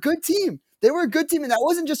 They were a good team. And that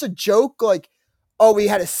wasn't just a joke like, oh, we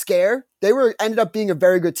had a scare. They ended up being a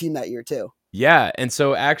very good team that year too. Yeah, and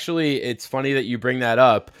so actually, it's funny that you bring that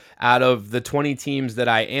up. Out of the 20 teams that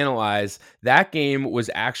I analyzed, that game was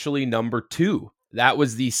actually number 2. That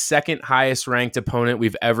was the second highest ranked opponent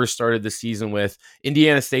we've ever started the season with.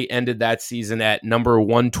 Indiana State ended that season at number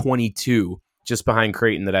 122, just behind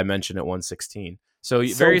Creighton that I mentioned at 116. So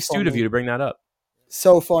very astute of you to bring that up.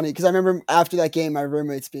 So funny, because I remember after that game, my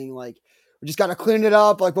roommates being like, we just got to clean it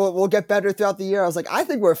up. Like, we'll get better throughout the year. I was like, I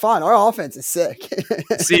think we're fine. Our offense is sick.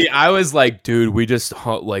 See, I was like, dude, we just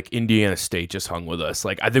Indiana State just hung with us.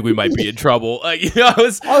 Like, I think we might be in trouble. Like, I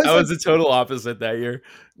was the total opposite that year.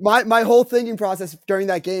 My whole thinking process during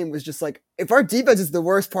that game was just like, if our defense is the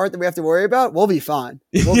worst part that we have to worry about, we'll be fine.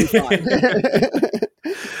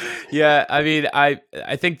 Yeah, I mean,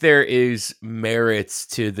 I think there is merits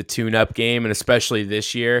to the tune-up game, and especially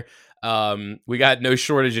this year. We got no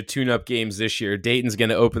shortage of tune-up games this year. Dayton's going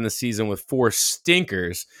to open the season with 4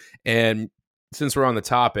 stinkers. And since we're on the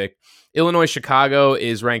topic, Illinois-Chicago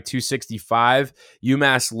is ranked 265.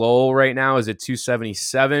 UMass Lowell right now is at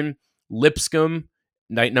 277. Lipscomb,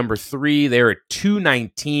 night number 3, they're at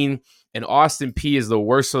 219. And Austin Peay is the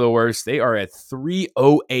worst of the worst. They are at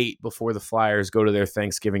 308 before the Flyers go to their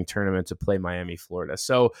Thanksgiving tournament to play Miami, Florida.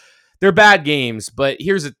 So they're bad games, but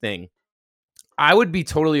here's the thing. I would be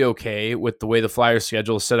totally okay with the way the Flyers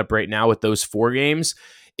schedule is set up right now with those 4 games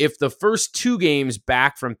if the first 2 games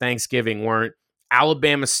back from Thanksgiving weren't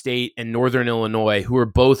Alabama State and Northern Illinois, who are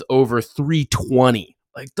both over 320.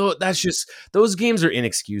 Like, that's just, those games are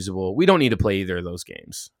inexcusable. We don't need to play either of those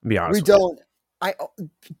games, to be honest. We don't.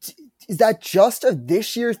 Is that just a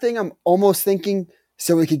this year thing? I'm almost thinking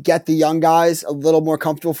so we could get the young guys a little more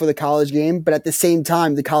comfortable for the college game, but at the same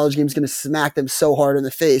time, the college game is going to smack them so hard in the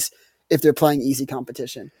face if they're playing easy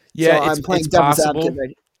competition. Yeah, so it's possible.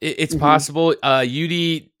 It's possible.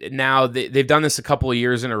 UD now, they've done this a couple of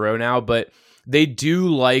years in a row now, but they do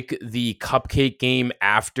like the cupcake game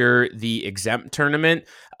after the exempt tournament.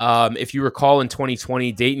 If you recall, in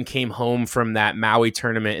 2020, Dayton came home from that Maui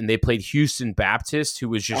tournament and they played Houston Baptist, who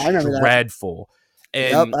was just dreadful.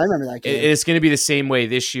 And yep, I remember that game. It's going to be the same way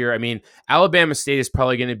this year. I mean, Alabama State is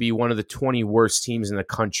probably going to be one of the 20 worst teams in the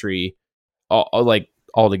country,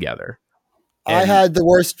 altogether. And I had the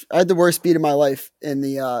worst beat of my life in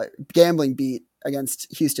the gambling beat against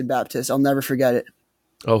Houston Baptist. I'll never forget it.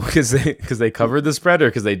 Oh, because they covered the spread, or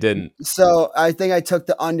because they didn't? So I think I took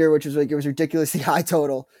the under, which was like, it was ridiculously high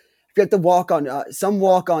total. If you have to walk on, some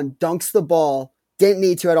walk on dunks the ball. Didn't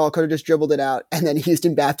need to at all. Could have just dribbled it out. And then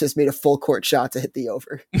Houston Baptist made a full court shot to hit the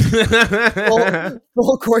over.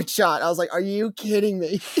 full court shot. I was like, are you kidding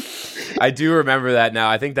me? I do remember that now.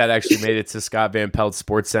 I think that actually made it to Scott Van Pelt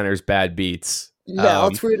Sports Center's Bad Beats. Yeah,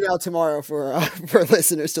 I'll tweet it out tomorrow for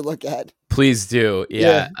listeners to look at. Please do.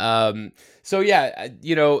 Yeah. So yeah,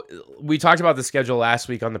 we talked about the schedule last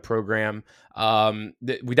week on the program.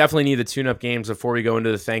 We definitely need the tune-up games before we go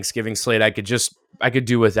into the Thanksgiving slate. I could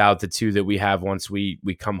do without the two that we have once we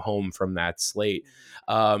come home from that slate.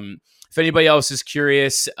 If anybody else is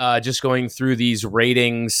curious, just going through these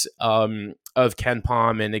ratings of Ken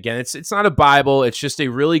Pom, and again, it's not a Bible. It's just a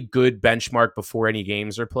really good benchmark before any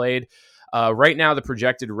games are played. Right now, the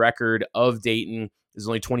projected record of Dayton is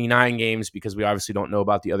only 29 games because we obviously don't know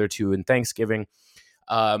about the other two in Thanksgiving.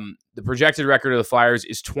 The projected record of the Flyers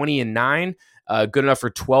is 20-9, good enough for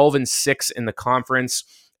 12-6 in the conference.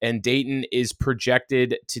 And Dayton is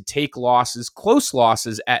projected to take close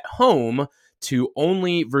losses at home to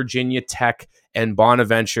only Virginia Tech and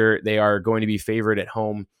Bonaventure. They are going to be favored at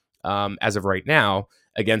home as of right now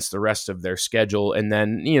against the rest of their schedule. And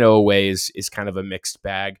then, away is kind of a mixed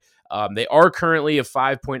bag. They are currently a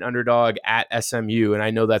 5-point underdog at SMU, and I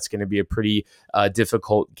know that's going to be a pretty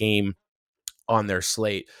difficult game on their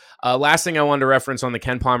slate. Last thing I wanted to reference on the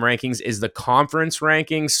Ken Pom rankings is the conference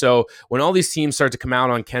rankings. So when all these teams start to come out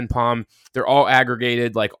on Ken Pom, they're all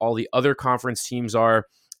aggregated like all the other conference teams are,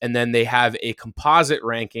 and then they have a composite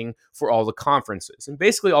ranking for all the conferences. And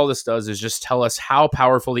basically all this does is just tell us how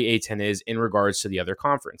powerful the A-10 is in regards to the other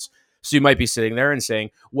conference. So you might be sitting there and saying,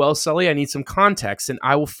 well, Sully, I need some context, and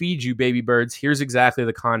I will feed you, baby birds. Here's exactly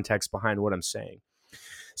the context behind what I'm saying.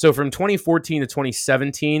 So from 2014 to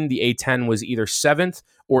 2017, the A-10 was either 7th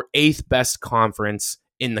or 8th best conference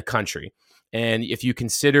in the country. And if you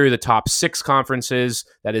consider the top 6 conferences,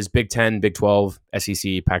 that is Big 10, Big 12,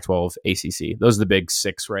 SEC, Pac-12, ACC. Those are the big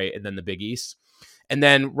 6, right? And then the Big East. And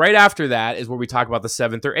then right after that is where we talk about the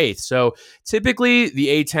 7th or 8th. So typically the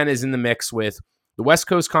A-10 is in the mix with the West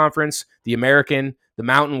Coast Conference, the American, the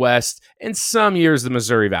Mountain West, and some years the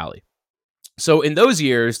Missouri Valley. So in those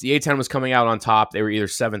years, the A-10 was coming out on top. They were either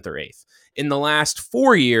 7th or 8th. In the last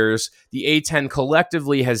 4 years, the A-10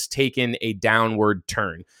 collectively has taken a downward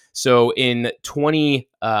turn. So in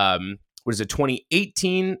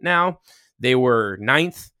 2018 now, they were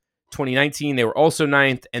 9th. 2019, they were also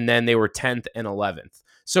 9th, and then they were 10th and 11th.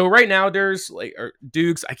 So right now, there's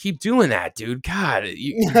Dukes. I keep doing that, dude. God,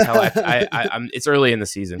 you can tell I'm. It's early in the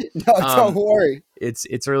season. No, don't worry. It's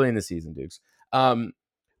early in the season, Dukes.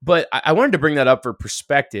 But I wanted to bring that up for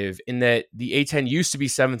perspective in that the A-10 used to be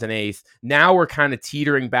 7th and 8th. Now we're kind of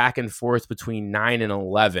teetering back and forth between 9 and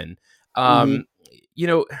 11.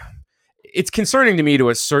 It's concerning to me to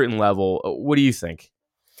a certain level. What do you think?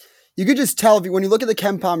 You could just tell when you look at the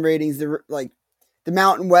Ken Pom ratings, the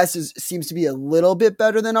Mountain West seems to be a little bit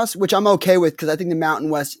better than us, which I'm okay with because I think the Mountain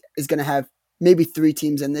West is going to have maybe 3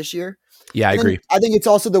 teams in this year. Yeah, I agree. I think it's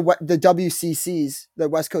also the WCC's, the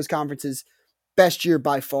West Coast Conference's best year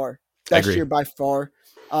by far.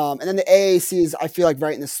 And then the AAC is, I feel like,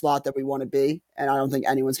 right in the slot that we want to be, and I don't think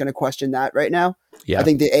anyone's going to question that right now. Yeah. I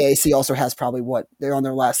think the AAC also has probably they're on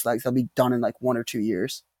their last legs. They'll be done in like 1 or 2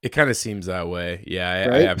 years. It kind of seems that way. Yeah,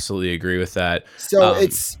 I absolutely agree with that. So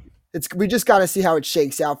we just got to see how it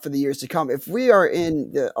shakes out for the years to come. If we are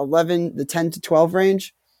in the 10 to 12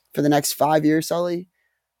 range for the next 5 years, Sully,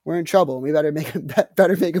 we're in trouble. We better make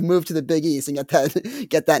a move to the Big East and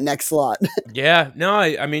get that next slot. Yeah, no,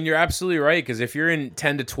 I mean, you're absolutely right. Because if you're in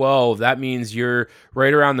 10 to 12, that means you're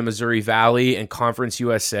right around the Missouri Valley and Conference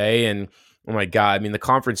USA. And oh my God, I mean, the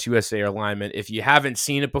Conference USA alignment, if you haven't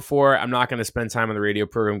seen it before, I'm not going to spend time on the radio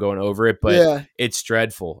program going over it, but It's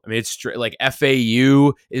dreadful. I mean, it's like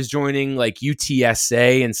FAU is joining like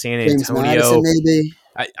UTSA and San Antonio. James Madison, maybe.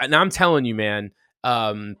 And I'm telling you, man,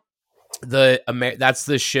 that's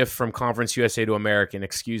the shift from Conference USA to American,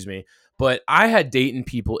 excuse me. But I had Dayton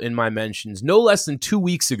people in my mentions no less than 2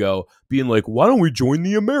 weeks ago being like, why don't we join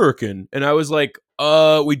the American? And I was like,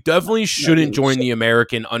 we definitely shouldn't join the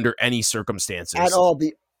American under any circumstances. At all.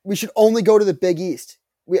 we should only go to the Big East.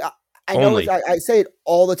 I know I say it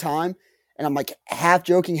all the time, and I'm like half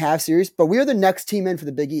joking, half serious, but we are the next team in for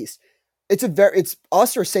the Big East. It's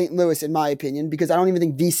us or St. Louis, in my opinion, because I don't even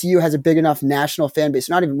think VCU has a big enough national fan base.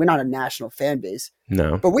 We're not a national fan base.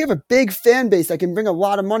 No. But we have a big fan base that can bring a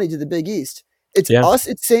lot of money to the Big East. It's us,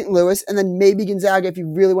 it's St. Louis, and then maybe Gonzaga if you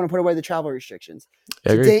really want to put away the travel restrictions.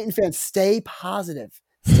 So Dayton fans, stay positive.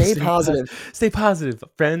 Stay positive. Stay positive,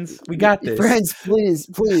 friends. We got this. Friends, please.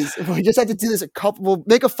 We just have to do this We'll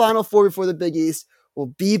make a Final Four before the Big East.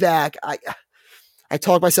 We'll be back. I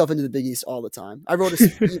talk myself into the Big East all the time. I wrote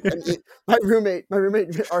my roommate,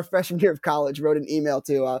 our freshman year of college, wrote an email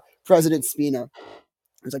to President Spina.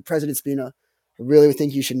 It was like, President Spina, I really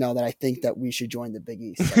think you should know that I think that we should join the Big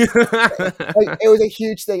East. It was a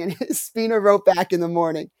huge thing. And Spina wrote back in the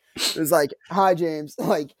morning. It was like, hi, James.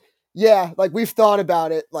 Like, yeah, like we've thought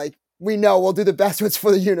about it. Like, we know we'll do the best what's for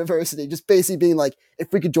the university. Just basically being like,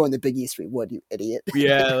 if we could join the Big East, we would, you idiot.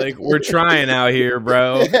 Yeah, like we're trying out here,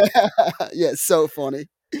 bro. Yeah, it's so funny.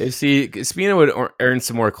 Spina would earn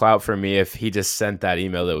some more clout from me if he just sent that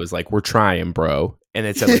email that was like, we're trying, bro. And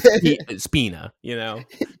it said like, Spina, you know,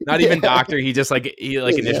 not even doctor. He just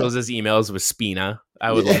initials his emails with Spina.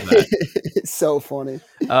 I would love that. It's so funny.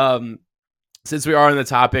 Since we are on the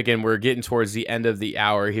topic and we're getting towards the end of the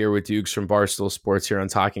hour here with Dukes from Barstool Sports here on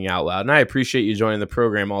Talking Out Loud, and I appreciate you joining the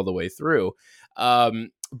program all the way through.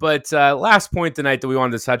 But last point tonight that we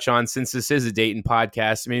wanted to touch on, since this is a Dayton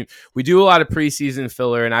podcast, I mean, we do a lot of preseason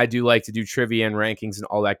filler, and I do like to do trivia and rankings and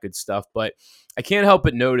all that good stuff, but I can't help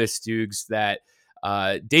but notice, Dukes, that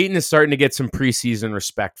Dayton is starting to get some preseason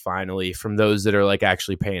respect finally from those that are like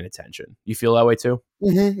actually paying attention. You feel that way too?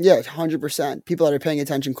 Mm-hmm. Yeah, 100%. People that are paying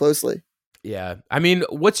attention closely. Yeah. I mean,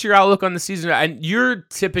 what's your outlook on the season? And you're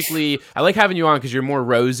typically, I like having you on because you're more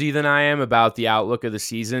rosy than I am about the outlook of the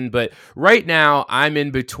season. But right now, I'm in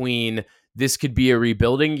between this could be a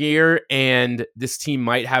rebuilding year and this team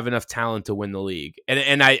might have enough talent to win the league.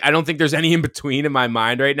 And I don't think there's any in between in my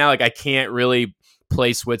mind right now. Like, I can't really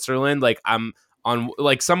play Switzerland. Like, I'm on,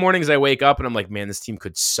 like, some mornings I wake up and I'm like, man, this team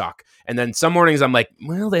could suck. And then some mornings I'm like,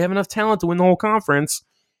 well, they have enough talent to win the whole conference.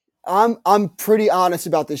 I'm pretty honest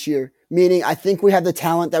about this year. Meaning, I think we have the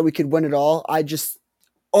talent that we could win it all. I just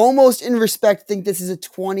almost in respect think this is a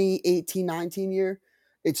 2018-19 year.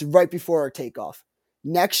 It's right before our takeoff.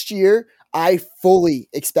 Next year, I fully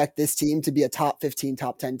expect this team to be a top 15,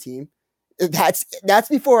 top 10 team. That's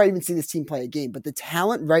before I even see this team play a game. But the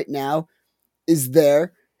talent right now is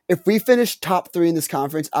there. If we finish top 3 in this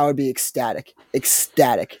conference, I would be ecstatic.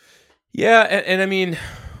 Ecstatic. Yeah, and I mean,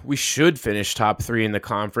 we should finish top 3 in the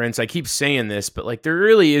conference. I keep saying this, but like there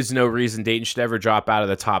really is no reason Dayton should ever drop out of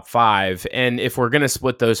the top 5. And if we're going to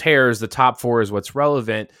split those hairs, the top 4 is what's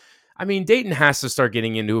relevant. I mean, Dayton has to start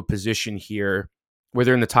getting into a position here where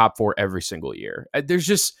they're in the top 4 every single year.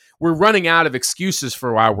 We're running out of excuses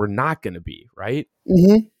for why we're not going to be, right?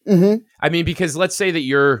 Mm-hmm. Mm-hmm. I mean, because let's say that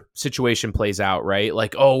your situation plays out, right?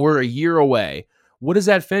 Like, oh, we're a year away. What does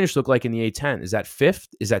that finish look like in the A10? Is that 5th?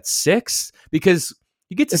 Is that 6th? Because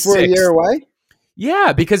you get to 6th. We're a year away?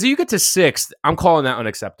 Yeah, because if you get to 6th, I'm calling that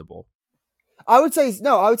unacceptable. I would say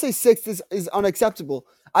 6th is unacceptable.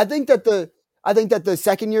 I think that the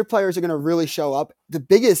second year players are going to really show up. The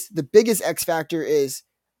biggest X factor is,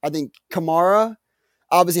 I think, Kamara.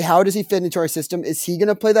 Obviously, how does he fit into our system? Is he going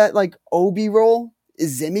to play that like OB role?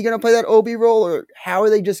 Is Zimmy going to play that OB role? Or how are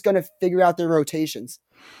they just going to figure out their rotations?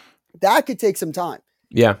 That could take some time.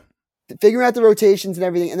 Yeah. Figuring out the rotations and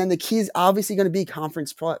everything. And then the key is obviously going to be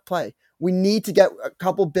conference play. We need to get a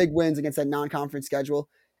couple big wins against that non-conference schedule.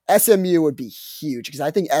 SMU would be huge because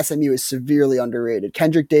I think SMU is severely underrated.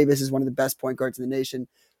 Kendrick Davis is one of the best point guards in the nation,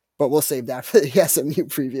 but we'll save that for the SMU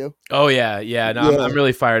preview. Oh, yeah. No, yeah. I'm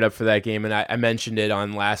really fired up for that game, and I mentioned it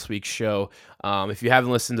on last week's show. If you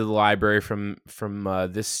haven't listened to the library from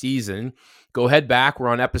this season, go head back. We're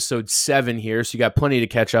on episode 7 here, so you got plenty to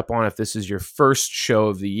catch up on if this is your first show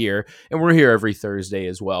of the year, and we're here every Thursday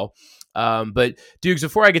as well. But Dukes,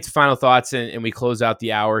 before I get to final thoughts and we close out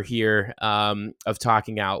the hour here of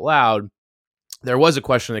Talking Out Loud, there was a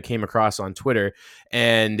question that came across on Twitter,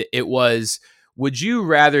 and it was, would you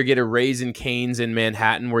rather get a Raising Cane's in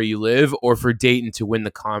Manhattan where you live or for Dayton to win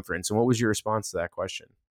the conference? And what was your response to that question?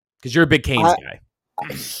 Because you're a big Cane's guy. I'm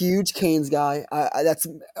a huge Cane's guy.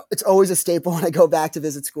 It's always a staple when I go back to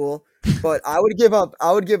visit school. But I would give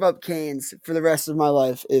up Cane's for the rest of my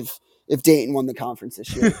life if Dayton won the conference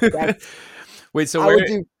this year. Wait, so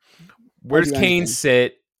where does Cane's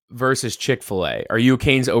sit versus Chick-fil-A? Are you a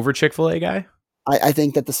Cane's over Chick-fil-A guy? I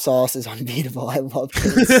think that the sauce is unbeatable. I love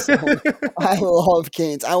Cane's. I love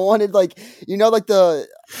Cane's. I wanted like the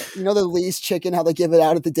Lee's chicken, how they give it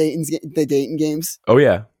out at the Dayton games. Oh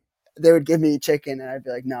yeah. They would give me chicken, and I'd be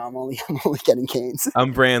like, "No, I'm only getting Cane's."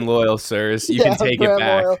 I'm brand loyal, sirs. You can take it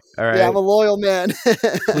back. Loyal. All right. Yeah, I'm a loyal man.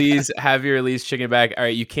 Please have your Lee's chicken back. All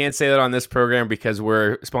right, you can't say that on this program because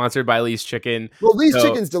we're sponsored by Lee's Chicken. Well, Lee's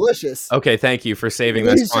Chicken's delicious. Okay, thank you for saving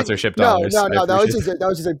the sponsorship dollars. No, that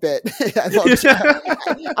was just a bit.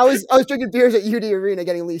 I was drinking beers at UD Arena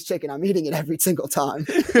getting Lee's Chicken. I'm eating it every single time.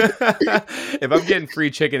 If I'm getting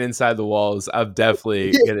free chicken inside the walls, I'm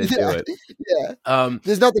definitely gonna do it. Yeah.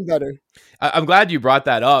 There's nothing better. I'm glad you brought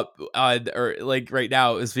that up, or like right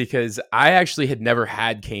now, is because I actually had never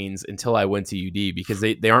had Cane's until I went to UD because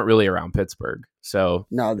they aren't really around Pittsburgh. So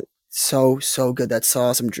no, so good, that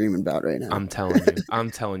sauce I'm dreaming about right now. I'm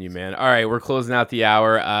telling you, man. All right, we're closing out the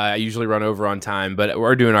hour. I usually run over on time, but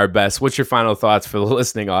we're doing our best. What's your final thoughts for the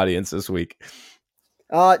listening audience this week?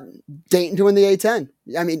 Dayton to win the A10.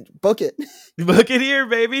 I mean, book it. Book it here,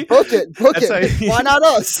 baby. Book it. Why not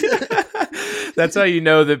us? That's how you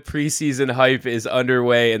know that preseason hype is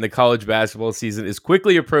underway and the college basketball season is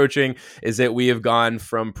quickly approaching, is that we have gone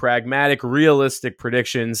from pragmatic, realistic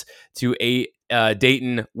predictions to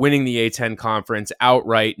Dayton winning the A10 conference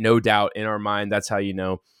outright, no doubt in our mind. That's how you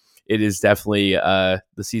know it is definitely the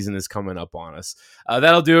season is coming up on us.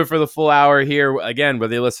 That'll do it for the full hour here. Again,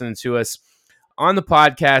 whether you're listening to us on the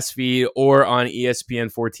podcast feed or on ESPN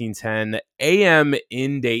 1410 AM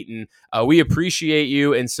in Dayton. We appreciate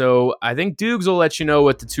you. And so I think Dukes will let you know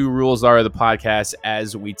what the 2 rules are of the podcast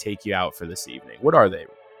as we take you out for this evening. What are they?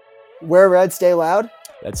 Wear red, stay loud.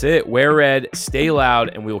 That's it. Wear red, stay loud,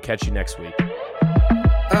 and we will catch you next week.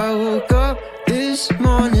 I woke up this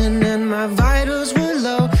morning and my vitals were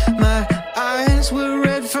low. My eyes were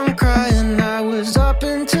red from crying. I was up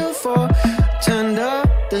until 4. Turned up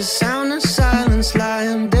the sound of silence,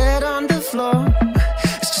 lying dead on the floor.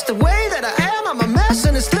 It's just the way that I am. I'm a mess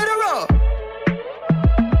and it's literal.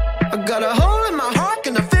 I got a hole in my heart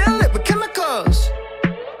and I fill it with chemicals.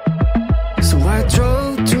 So I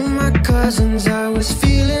drove to my cousin's. I was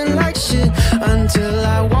feeling like shit until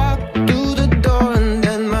I walked through the door and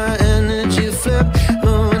then my energy flipped.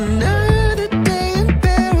 Oh, another day in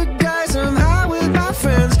paradise. I'm high with my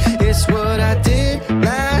friends. It's what I did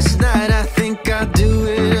last night. I think I'll do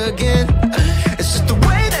it again. It's just the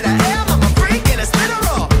way that I am. I'm a freak and it's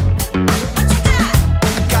literal.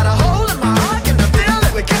 I got a hole in my heart and I fill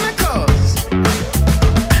it with chemicals.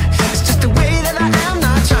 It's just the way that I am,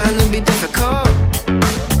 not trying to be difficult.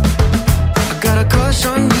 I got a crush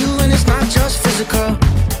on you and it's not just physical.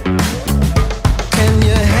 Can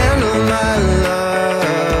you handle my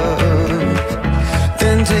love?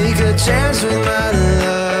 Then take a chance with my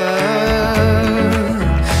love.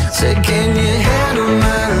 Say, can you handle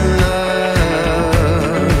my love?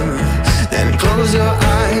 Then close your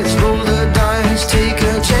eyes, roll the dice, take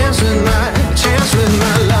a chance with my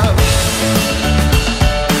love.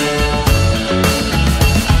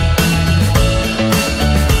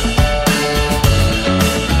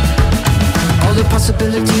 All the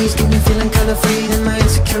possibilities get me feeling color free, and my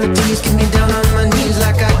insecurities get me down on my knees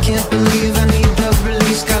like I can't believe I need the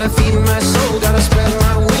release. Gotta feed my soul, gotta spread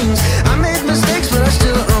my wings. I made mistakes, but I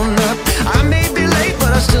still own up. I may be late,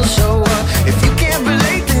 but I still show up. If you can't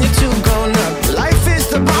relate, then you're too grown up. Life is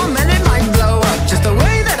the bomb and it might blow up. Just the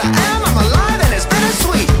way that I am, I'm alive and it's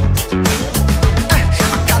bittersweet. I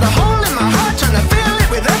got a hole in my heart, trying to fill it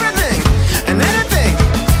with everything and anything.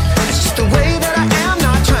 It's just the way that I am,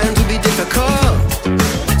 not trying to be difficult.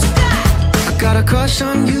 I got a crush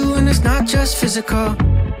on you and it's not just physical.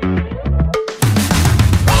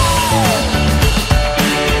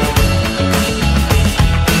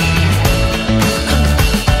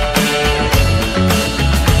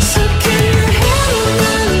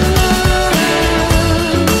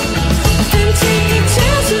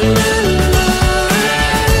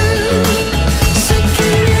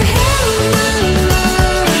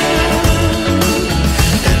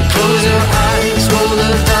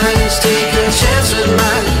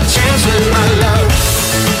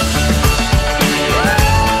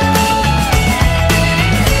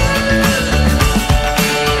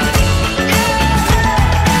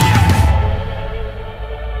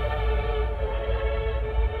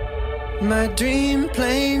 My dream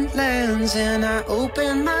plane lands and I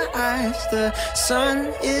open my eyes. The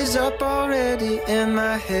sun is up already and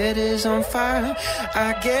my head is on fire.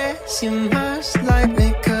 I guess you must like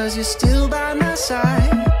me 'cause you're still by my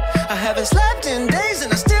side. I haven't slept in days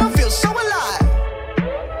and I still feel so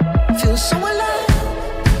alive. Feel so alive.